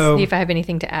notes to see if I have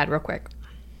anything to add real quick.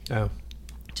 Oh.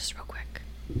 Just real quick.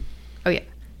 Oh, yeah.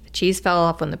 The cheese fell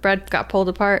off when the bread got pulled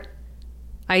apart.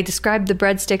 I described the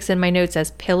breadsticks in my notes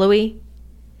as pillowy.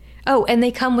 Oh, and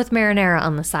they come with marinara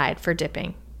on the side for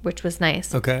dipping, which was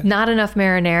nice. Okay. Not enough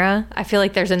marinara. I feel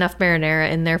like there's enough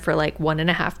marinara in there for like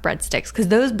 1.5 breadsticks because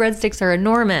those breadsticks are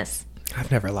enormous. I've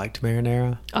never liked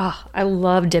marinara. Oh, I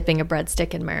love dipping a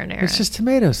breadstick in marinara. It's just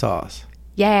tomato sauce.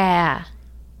 Yeah.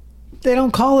 They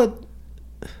don't call it...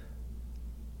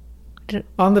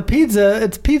 On the pizza,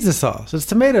 it's pizza sauce. It's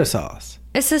tomato sauce.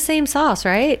 It's the same sauce,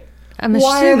 right? I'm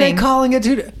Why assuming. are they calling it...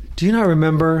 Do you not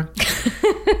remember?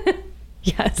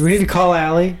 Yes. Do we need to call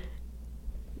Allie?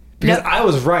 Because Nope. I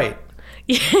was right.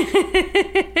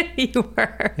 You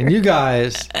were. And you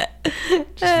guys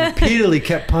just repeatedly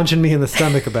kept punching me in the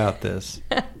stomach about this.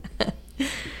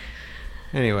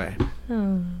 Anyway.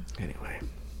 Anyway.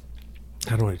 I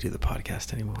don't want to do the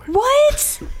podcast anymore.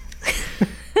 What?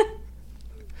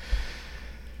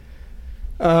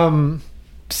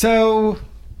 So,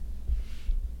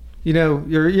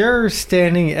 you're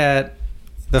standing at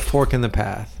the fork in the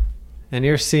path, and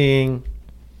you're seeing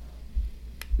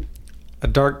a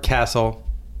dark castle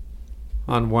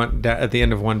at the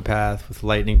end of one path with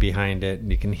lightning behind it,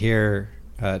 and you can hear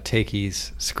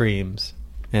Takei's screams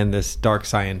and this dark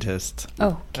scientist.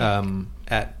 Oh.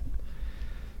 Okay.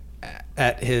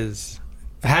 At his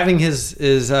having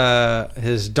his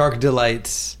dark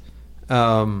delights.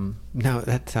 No,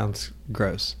 that sounds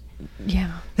gross.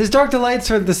 Yeah. His dark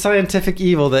delights are the scientific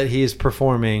evil that he's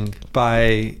performing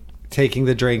by taking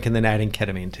the drink and then adding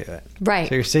ketamine to it. Right.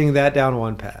 So you're seeing that down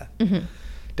one path. Mm-hmm.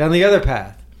 Down the other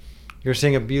path, you're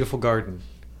seeing a beautiful garden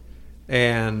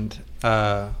and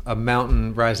a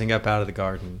mountain rising up out of the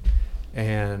garden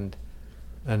and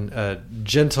a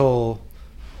gentle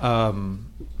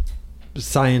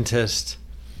scientist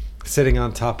sitting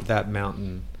on top of that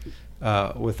mountain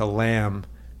with a lamb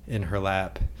in her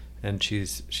lap, and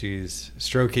she's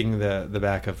stroking the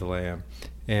back of the lamb,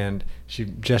 and she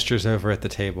gestures over at the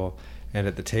table, and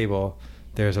at the table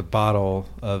there's a bottle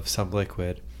of some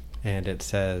liquid, and it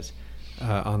says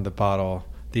on the bottle,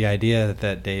 the idea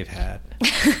that Dave had.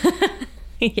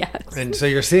 Yes. And so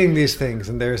you're seeing these things,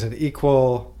 and there's an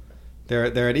equal,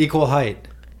 they're at equal height,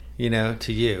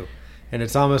 to you, and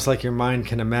it's almost like your mind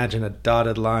can imagine a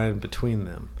dotted line between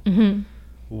them. Mm-hmm.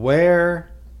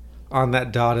 Where on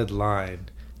that dotted line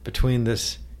between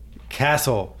this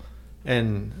castle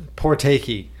and poor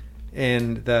Takei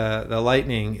and the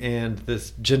lightning and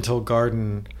this gentle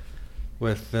garden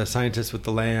with the scientist with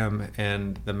the lamb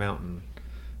and the mountain,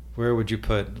 where would you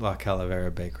put La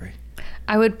Calavera Bakery?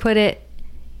 I would put it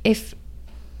if,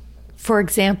 for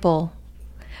example,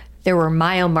 there were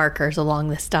mile markers along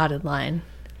this dotted line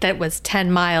that was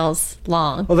 10 miles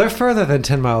long. Well, they're further than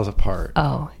 10 miles apart.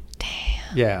 Oh,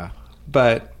 damn. Yeah,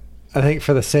 but I think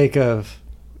for the sake of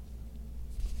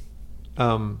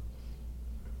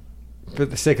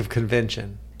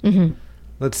convention, mm-hmm.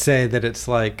 let's say that it's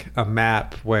like a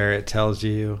map where it tells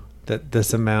you that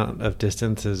this amount of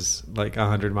distance is like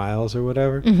 100 miles or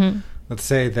whatever. Mm-hmm. Let's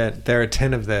say that there are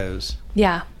 10 of those.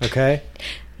 Yeah. Okay?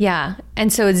 Yeah.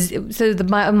 And so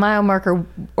the mile marker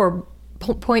or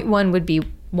point one would be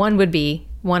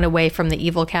one away from the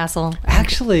evil castle.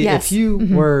 Actually, yes. If you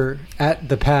mm-hmm. were at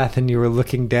the path and you were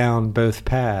looking down both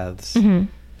paths, mm-hmm.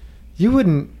 you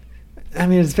wouldn't... I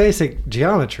mean, it's basic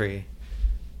geometry.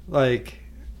 Like,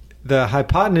 the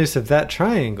hypotenuse of that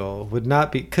triangle could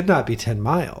not be 10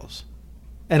 miles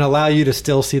and allow you to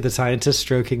still see the scientist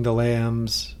stroking the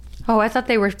lambs. Oh, I thought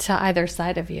they were to either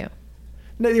side of you.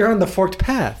 No, you're on the forked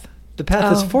path. The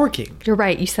path is forking. You're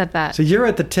right. You said that. So you're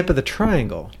at the tip of the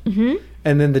triangle. Mm-hmm.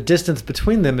 And then the distance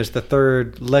between them is the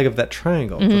third leg of that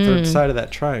triangle, mm-hmm. the third side of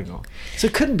that triangle. So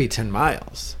it couldn't be 10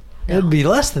 miles. No. It would be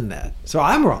less than that. So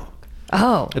I'm wrong.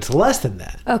 Oh. It's less than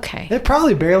that. Okay. It's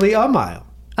probably barely a mile.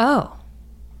 Oh.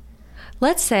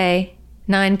 Let's say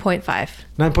 9.5.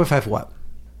 9.5 what?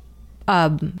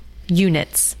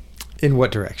 Units. In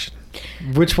what direction?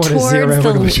 Which one is 0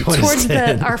 and which one is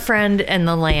 10? Our friend and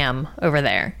the lamb over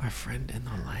there. Our friend and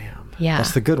the lamb. Yeah.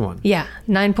 That's the good one. Yeah.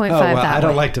 9.5 well, that I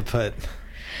don't way. like to put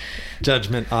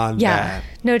judgment on that.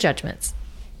 No judgments.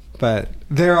 But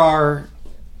there are,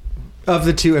 of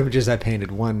the two images I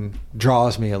painted, one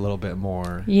draws me a little bit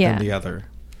more than the other.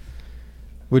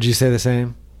 Would you say the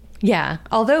same? Yeah.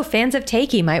 Although fans of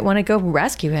Takey might want to go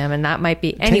rescue him, and that might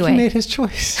be... Anyway. Takey made his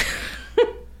choice.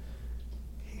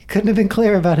 He couldn't have been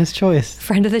clear about his choice.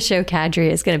 Friend of the show, Kadri,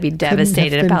 is going to be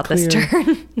devastated about this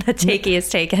turn that Takey has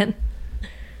taken.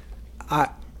 I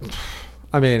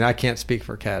mean, I can't speak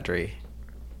for Kadri,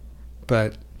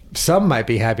 but some might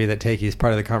be happy that Takey is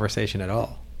part of the conversation at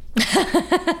all.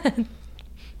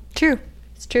 True.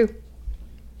 It's true.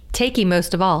 Takey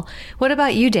most of all. What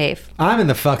about you, Dave? I'm in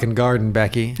the fucking garden,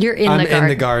 Becky. You're in the garden. I'm in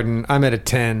the garden. I'm at a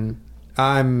 10.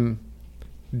 I'm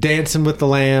dancing with the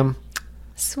lamb.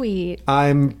 Sweet.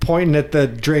 I'm pointing at the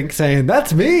drink saying,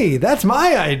 that's me. That's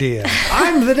my idea.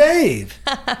 I'm the Dave.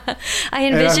 I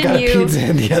envision and I've got you. a pizza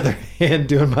in the other hand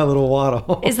doing my little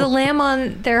waddle. Is the lamb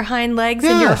on their hind legs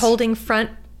and you're holding front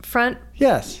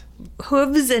yes.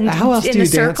 hooves and how else in do you a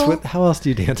circle? How else do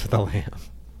you dance with a lamb?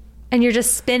 And you're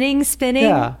just spinning,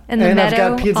 yeah. and the and meadow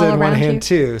I've got pizza all in one around hand you.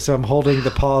 too, so I'm holding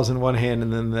the paws in one hand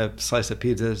and then the slice of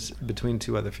pizza is between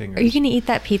two other fingers. Are you going to eat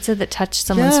that pizza that touched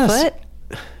someone's foot?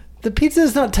 The pizza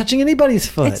is not touching anybody's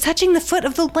foot. It's touching the foot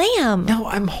of the lamb. No,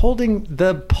 I'm holding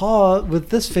the paw with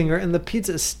this finger and the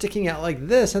pizza is sticking out like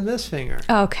this and this finger.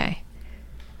 Okay.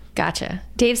 Gotcha.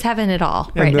 Dave's having it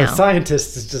all and right the now.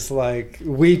 Scientist is just like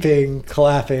weeping,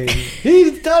 clapping.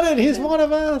 He's done it. He's one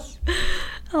of us.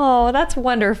 Oh, that's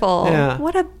wonderful. Yeah.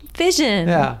 What a vision.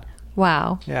 Yeah.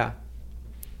 Wow. Yeah.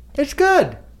 It's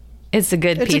good. It's a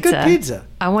good pizza. It's a good pizza.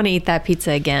 I want to eat that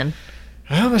pizza again.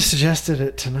 I almost suggested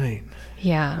it tonight.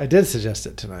 Yeah. I did suggest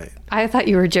it tonight. I thought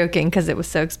you were joking because it was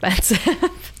so expensive.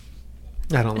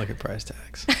 I don't look at price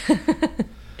tags.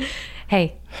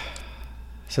 Hey.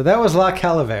 So that was La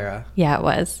Calavera. Yeah, it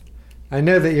was. I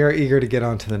know that you're eager to get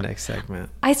on to the next segment.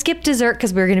 I skipped dessert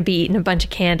because we were going to be eating a bunch of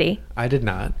candy. I did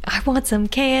not. I want some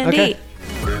candy.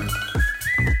 Okay.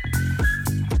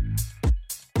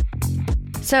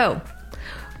 So,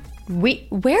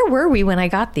 where were we when I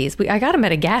got these? I got them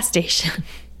at a gas station.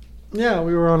 Yeah,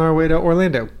 we were on our way to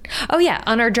Orlando. Oh, yeah.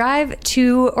 On our drive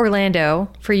to Orlando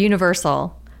for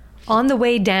Universal, on the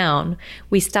way down,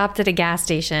 we stopped at a gas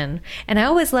station. And I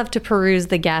always love to peruse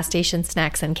the gas station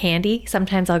snacks and candy.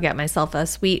 Sometimes I'll get myself a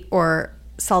sweet or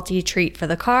salty treat for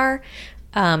the car.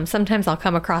 Sometimes I'll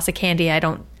come across a candy I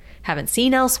haven't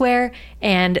seen elsewhere.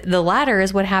 And the latter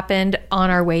is what happened on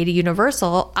our way to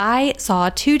Universal. I saw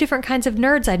 2 different kinds of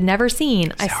nerds I'd never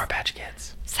seen. Sour Patch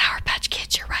Kids. Sour Patch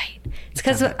Kids, you're right. It's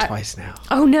because twice now.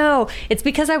 Oh no! It's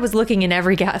because I was looking in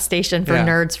every gas station for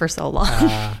nerds for so long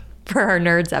for our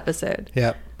nerds episode.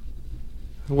 Yep.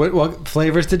 What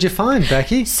flavors did you find,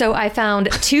 Becky? So I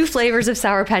found 2 flavors of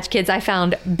Sour Patch Kids. I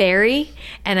found berry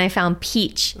and I found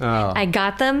peach. Oh. I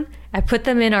got them. I put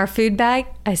them in our food bag.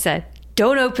 I said,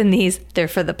 "Don't open these. They're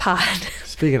for the pod."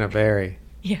 Speaking of berry,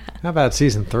 yeah. How about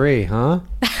season 3, huh?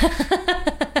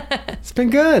 It's been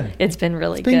good. It's been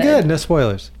really good. It's been good. No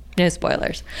spoilers. No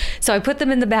spoilers. So I put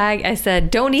them in the bag. I said,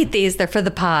 "Don't eat these. They're for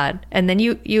the pod." And then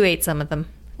you ate some of them.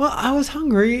 Well, I was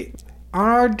hungry on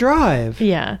our drive.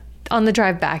 Yeah. On the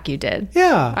drive back, you did.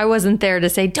 Yeah. I wasn't there to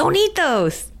say, "Don't eat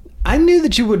those." I knew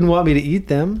that you wouldn't want me to eat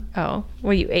them. Oh,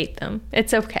 well, you ate them.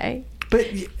 It's okay. But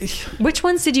which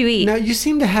ones did you eat? Now, you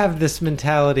seem to have this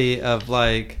mentality of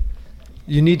like,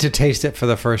 you need to taste it for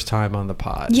the first time on the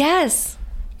pod. Yes.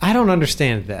 I don't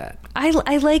understand that. I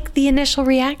like the initial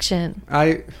reaction.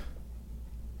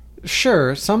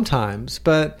 Sure, sometimes,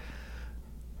 but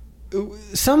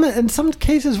in some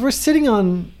cases we're sitting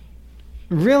on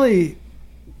really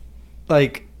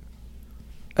like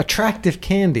attractive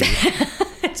candy.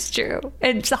 It's true.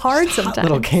 It's hard sometimes. Hot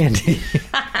little candy.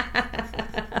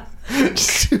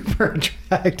 Super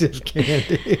attractive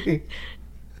candy.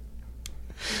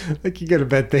 Like you go to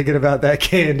bed thinking about that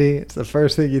candy. It's the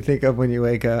first thing you think of when you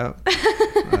wake up.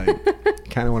 Like,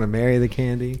 kind of want to marry the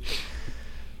candy.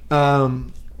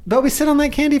 But we sit on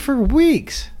that candy for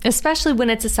weeks. Especially when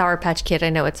it's a Sour Patch Kid. I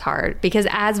know it's hard because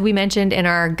as we mentioned in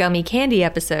our gummy candy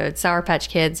episode, Sour Patch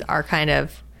Kids are kind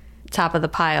of top of the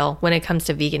pile when it comes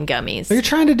to vegan gummies. You're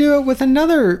trying to do it with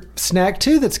another snack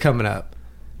too that's coming up.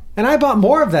 And I bought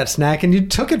more of that snack and you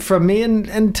took it from me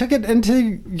and took it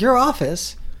into your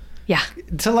office. Yeah.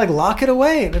 To like lock it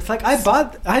away. And it's like,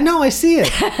 I know, I see it.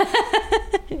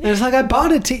 And it's like, I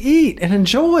bought it to eat and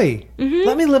enjoy. Mm-hmm.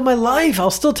 Let me live my life. I'll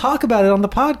still talk about it on the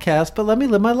podcast, but let me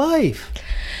live my life.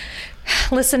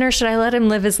 Listener, should I let him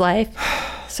live his life?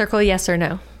 Circle yes or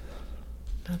no.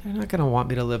 They're not going to want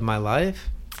me to live my life.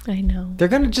 I know. They're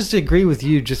going to just agree with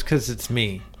you just because it's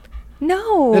me.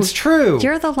 No. It's true.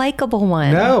 You're the likable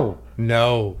one.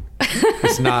 No.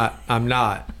 It's not. I'm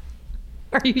not.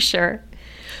 Are you sure?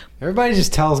 Everybody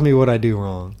just tells me what I do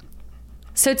wrong.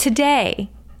 So today,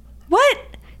 what?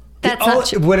 That's not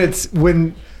true.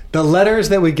 When the letters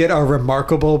that we get are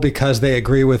remarkable because they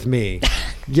agree with me.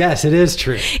 Yes, it is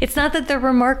true. It's not that they're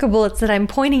remarkable. It's that I'm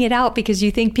pointing it out because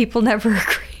you think people never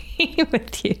agree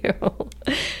with you.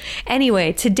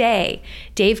 Anyway, today,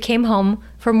 Dave came home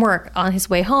from work. On his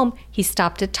way home, he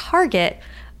stopped at Target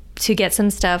to get some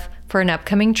stuff for an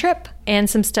upcoming trip and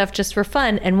some stuff just for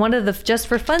fun. And one of the just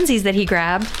for funsies that he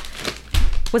grabbed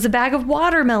was a bag of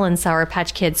watermelon Sour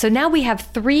Patch Kids. So now we have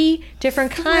 3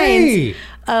 different kinds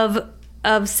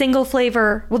of single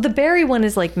flavor. Well, the berry one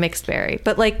is like mixed berry,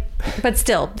 but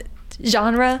still,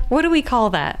 genre. What do we call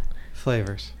that?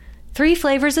 Flavors. 3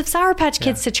 flavors of Sour Patch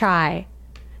Kids to try.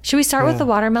 Should we start with the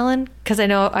watermelon? Because I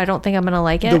don't think I'm going to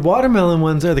like it. The watermelon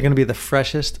ones are going to be the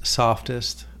freshest,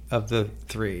 softest of the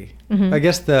 3. I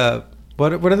guess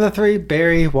what are the 3?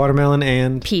 Berry, watermelon,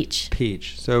 and peach.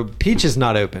 Peach. So peach is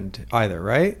not opened either,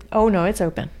 right? Oh no, it's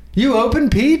open. You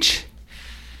opened peach?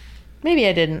 Maybe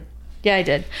I didn't. Yeah, I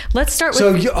did. Let's start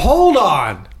with. So hold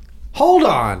on.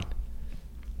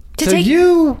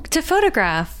 To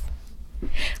photograph.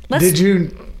 Did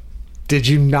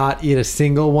you not eat a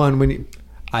single one when you?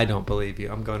 I don't believe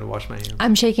you. I'm going to wash my hands.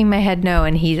 I'm shaking my head no,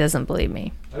 and he doesn't believe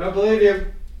me. I don't believe you.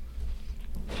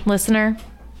 Listener,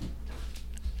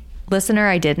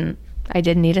 I didn't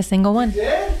eat a single one. You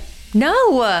did?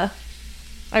 No,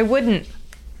 I wouldn't,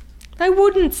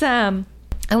 Sam.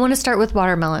 I want to start with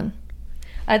watermelon.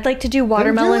 I'd like to do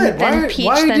watermelon, then peach, then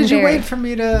berry. Why did you wait for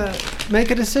me to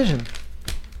make a decision?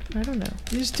 I don't know.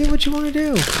 You just do what you want to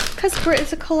do. Because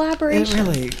it's a collaboration. It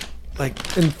really,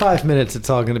 in 5 minutes, it's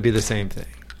all going to be the same thing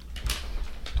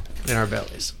in our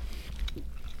bellies.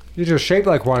 These are shaped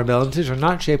like watermelons. These are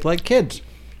not shaped like kids.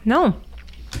 No.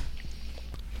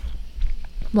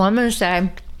 Well, I'm going to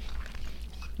say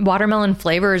watermelon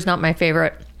flavor is not my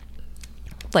favorite,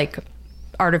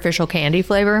 artificial candy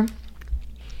flavor.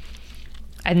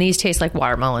 And these taste like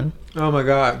watermelon. Oh my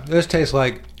God. This tastes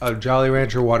like a Jolly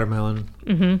Rancher watermelon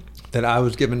that I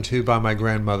was given to by my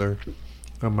grandmother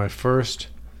on my first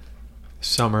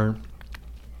summer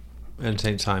in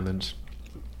St. Simon's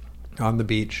on the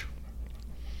beach.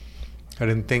 I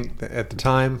didn't think that at the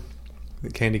time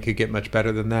that candy could get much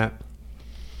better than that.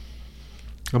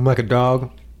 I'm like a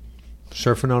dog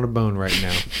surfing on a bone right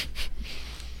now.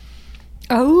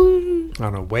 Oh.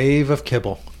 On a wave of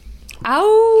kibble.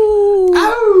 Ow!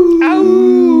 Ow!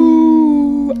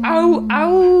 Ow! Ow!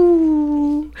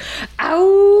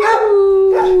 Ow!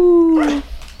 Ow!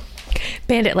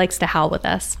 Bandit likes to howl with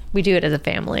us. We do it as a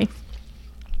family.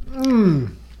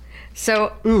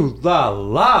 So. Ooh la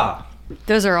la!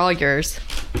 Those are all yours.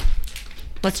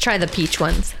 Let's try the peach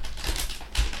ones.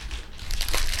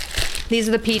 These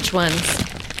are the peach ones.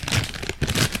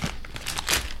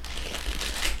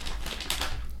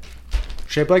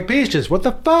 Shaped like peaches. What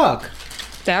the fuck?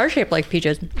 They are shaped like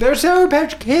peaches. They're Sour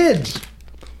Patch Kids.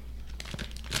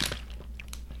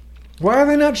 Why are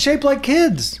they not shaped like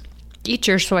kids? Eat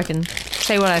yours so I can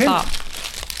say what I thought.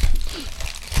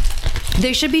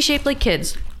 They should be shaped like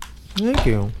kids. Thank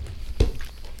you.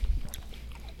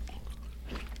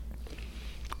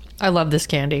 I love this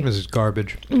candy. This is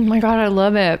garbage. Oh my God, I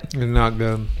love it. It's not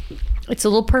good. It's a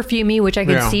little perfumey, which I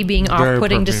can see being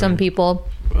off-putting to some people.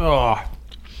 Oh.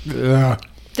 Yeah.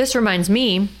 This reminds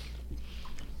me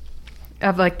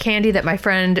of a candy that my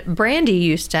friend Brandy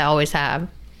used to always have.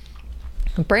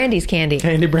 Brandy's candy.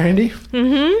 Candy Brandy?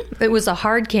 Mm-hmm. It was a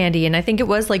hard candy, and I think it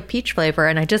was like peach flavor,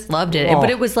 and I just loved it. But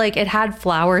it was like, it had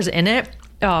flowers in it.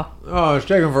 Oh, it's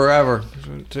taking forever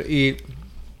to eat.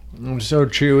 It's so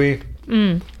chewy.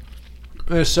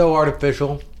 It's so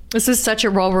artificial. This is such a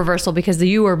role reversal because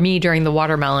you were me during the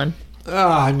watermelon.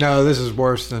 No, this is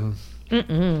worse than...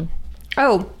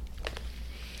 Oh,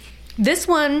 this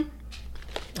one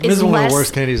is This is one less... of the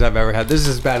worst candies I've ever had. This is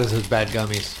as bad as his bad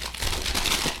gummies.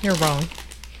 You're wrong.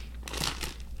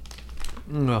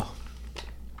 No.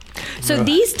 So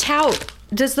these tout...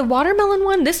 Does the watermelon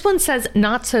one... This one says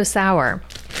not so sour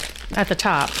at the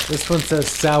top. This one says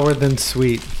sour than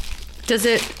sweet. Does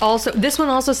it also... This one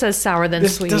also says sour than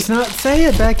This sweet. does not say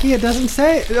it, Becky. It doesn't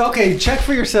say it. Okay, check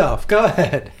for yourself. Go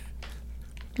ahead.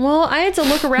 Well, I had to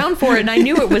look around for it, and I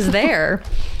knew it was there.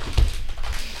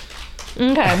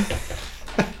 Okay.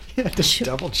 You had to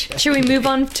double check. Should we move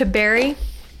on to berry?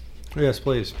 Yes,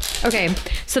 please. Okay,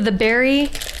 so the berry,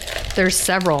 there's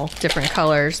several different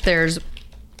colors. There's...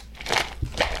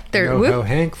 No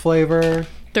Hank flavor.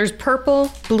 There's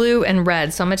purple, blue, and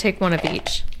red, so I'm going to take one of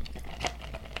each.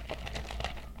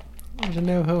 The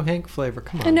NoHo Hank flavor.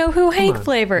 Come on. The NoHo Hank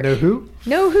flavor. No who?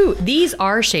 No who. These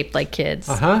are shaped like kids.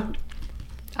 Uh-huh.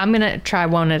 I'm going to try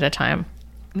one at a time.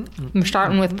 I'm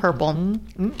starting with purple. That's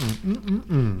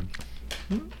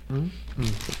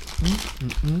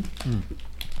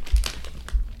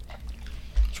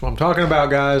what I'm talking about,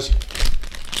 guys.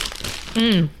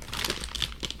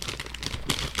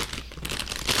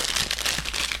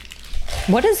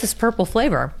 What is this purple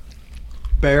flavor?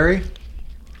 Berry.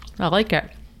 I like it.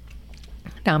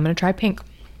 Now I'm going to try pink.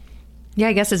 Yeah,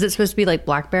 I guess, is it supposed to be like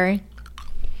blackberry?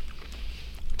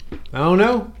 I don't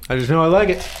know. I just know I like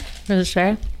it. Does it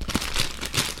say?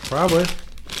 Probably.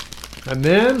 And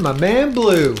then my man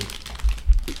Blue.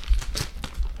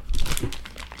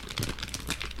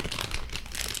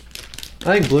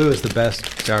 I think Blue is the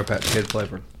best Sour Patch Kid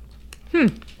flavor. Do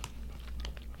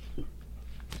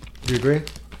you agree?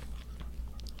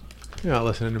 You're not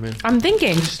listening to me. I'm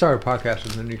thinking. Just start a podcast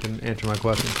and then you can answer my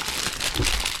question.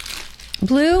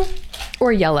 Blue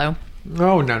or yellow?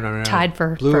 Oh, no. Tied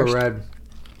for Blue first. or red?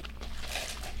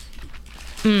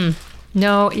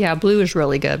 No, yeah, blue is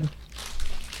really good.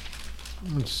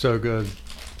 It's so good.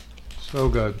 So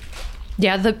good.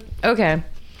 Yeah, okay.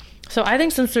 So I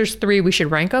think since there's 3, we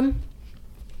should rank them.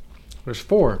 There's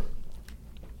 4.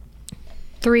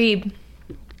 3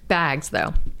 bags,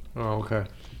 though. Oh, okay.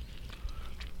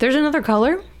 There's another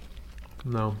color?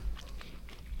 No.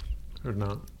 There's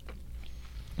not.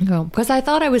 No, because I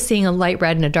thought I was seeing a light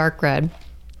red and a dark red.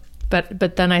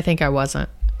 But then I think I wasn't.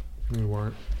 You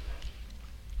weren't.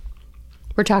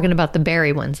 We're talking about the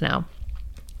berry ones now.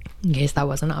 In case that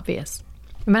wasn't obvious.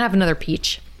 I might have another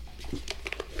peach.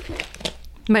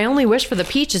 My only wish for the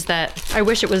peach is that I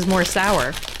wish it was more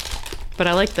sour. But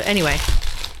I like anyway.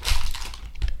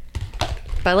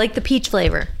 But I like the peach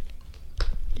flavor.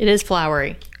 It is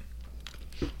flowery.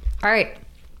 All right.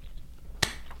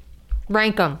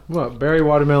 Rank them. What? Berry,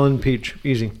 watermelon, peach.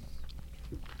 Easy.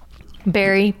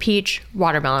 Berry, peach,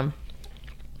 watermelon.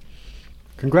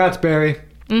 Congrats, Barry.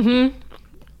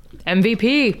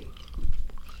 MVP.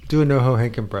 Do a NoHo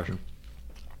Hank impression.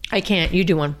 I can't. You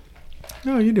do one.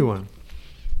 No, you do one.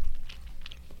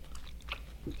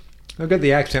 I'll get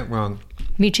the accent wrong.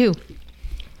 Me too.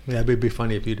 Yeah, it'd be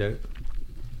funny if you did it.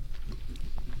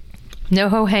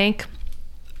 NoHo Hank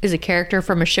is a character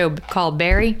from a show called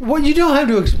Barry. Well, you don't have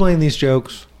to explain these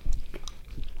jokes.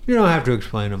 You don't have to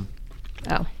explain them.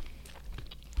 Oh.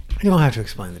 You don't have to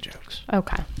explain the jokes.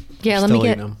 Okay. Yeah, I'm let still me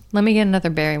eating them. let me get another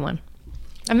berry one.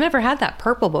 I've never had that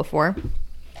purple before.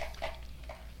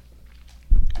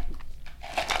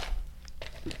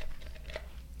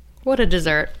 What a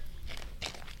dessert.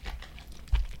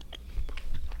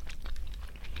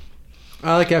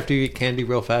 I like after you eat candy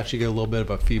real fast, you get a little bit of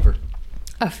a fever.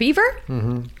 A fever?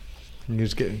 You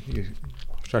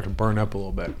start to burn up a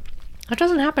little bit. That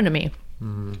doesn't happen to me.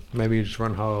 Maybe you just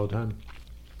run hot all the time.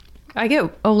 I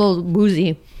get a little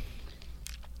woozy.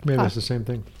 Maybe that's the same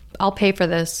thing. I'll pay for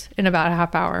this in about a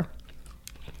half hour.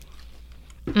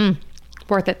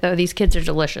 Worth it, though. These kids are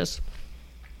delicious.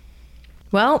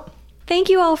 Well, thank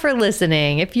you all for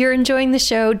listening. If you're enjoying the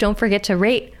show, don't forget to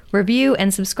rate, review,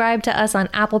 and subscribe to us on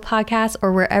Apple Podcasts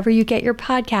or wherever you get your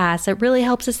podcasts. It really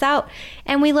helps us out.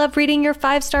 And we love reading your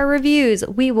 5-star reviews.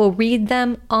 We will read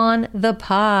them on the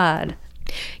pod.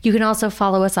 You can also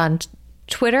follow us on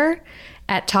Twitter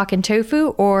at Talkin' Tofu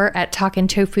or at Talkin'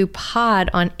 Tofu Pod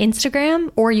on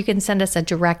Instagram, or you can send us a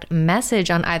direct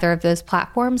message on either of those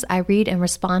platforms. I read and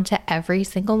respond to every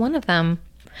single one of them.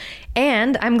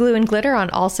 And I'm Glue and Glitter on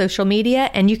all social media,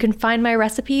 and you can find my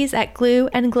recipes at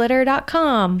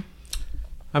glueandglitter.com.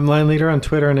 I'm Line Leader on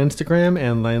Twitter and Instagram,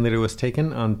 and Line Leader was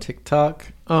taken on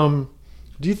TikTok. Do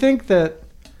you think that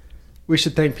we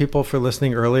should thank people for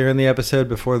listening earlier in the episode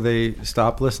before they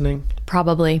stop listening?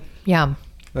 Probably, yeah.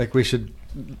 Like we should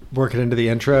work it into the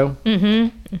intro?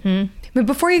 But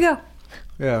before you go,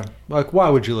 Yeah. Like, why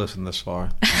would you listen this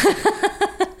far?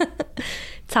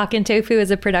 Talkin' Tofu is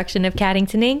a production of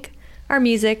Caddington Inc. Our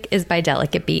music is by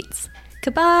Delicate Beats.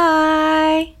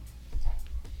 Goodbye.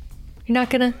 You're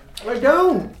not gonna... I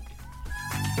don't.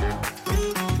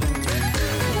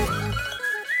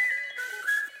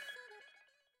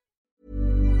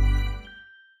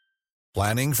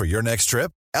 Planning for your next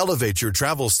trip? Elevate your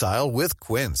travel style with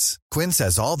Quince. Quince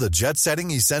has all the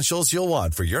jet-setting essentials you'll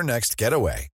want for your next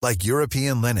getaway, like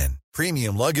European linen,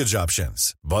 premium luggage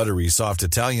options, buttery soft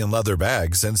Italian leather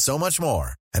bags, and so much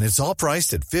more. And it's all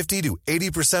priced at 50 to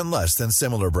 80% less than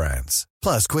similar brands.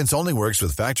 Plus, Quince only works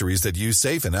with factories that use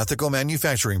safe and ethical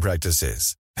manufacturing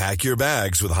practices. Pack your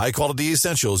bags with high-quality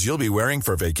essentials you'll be wearing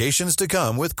for vacations to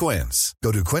come with Quince.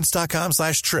 Go to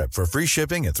quince.com/trip for free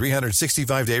shipping and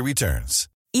 365-day returns.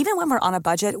 Even when we're on a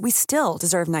budget, we still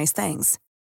deserve nice things.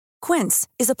 Quince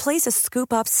is a place to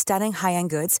scoop up stunning high-end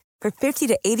goods for 50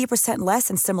 to 80% less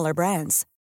than similar brands.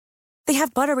 They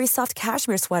have buttery soft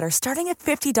cashmere sweaters starting at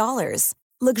 $50,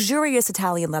 luxurious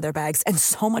Italian leather bags, and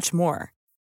so much more.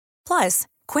 Plus,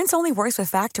 Quince only works with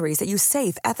factories that use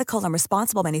safe, ethical, and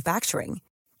responsible manufacturing.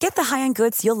 Get the high-end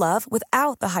goods you'll love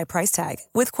without the high price tag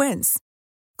with Quince.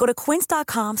 Go to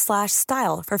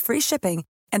quince.com/style for free shipping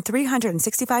and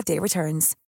 365-day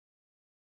returns.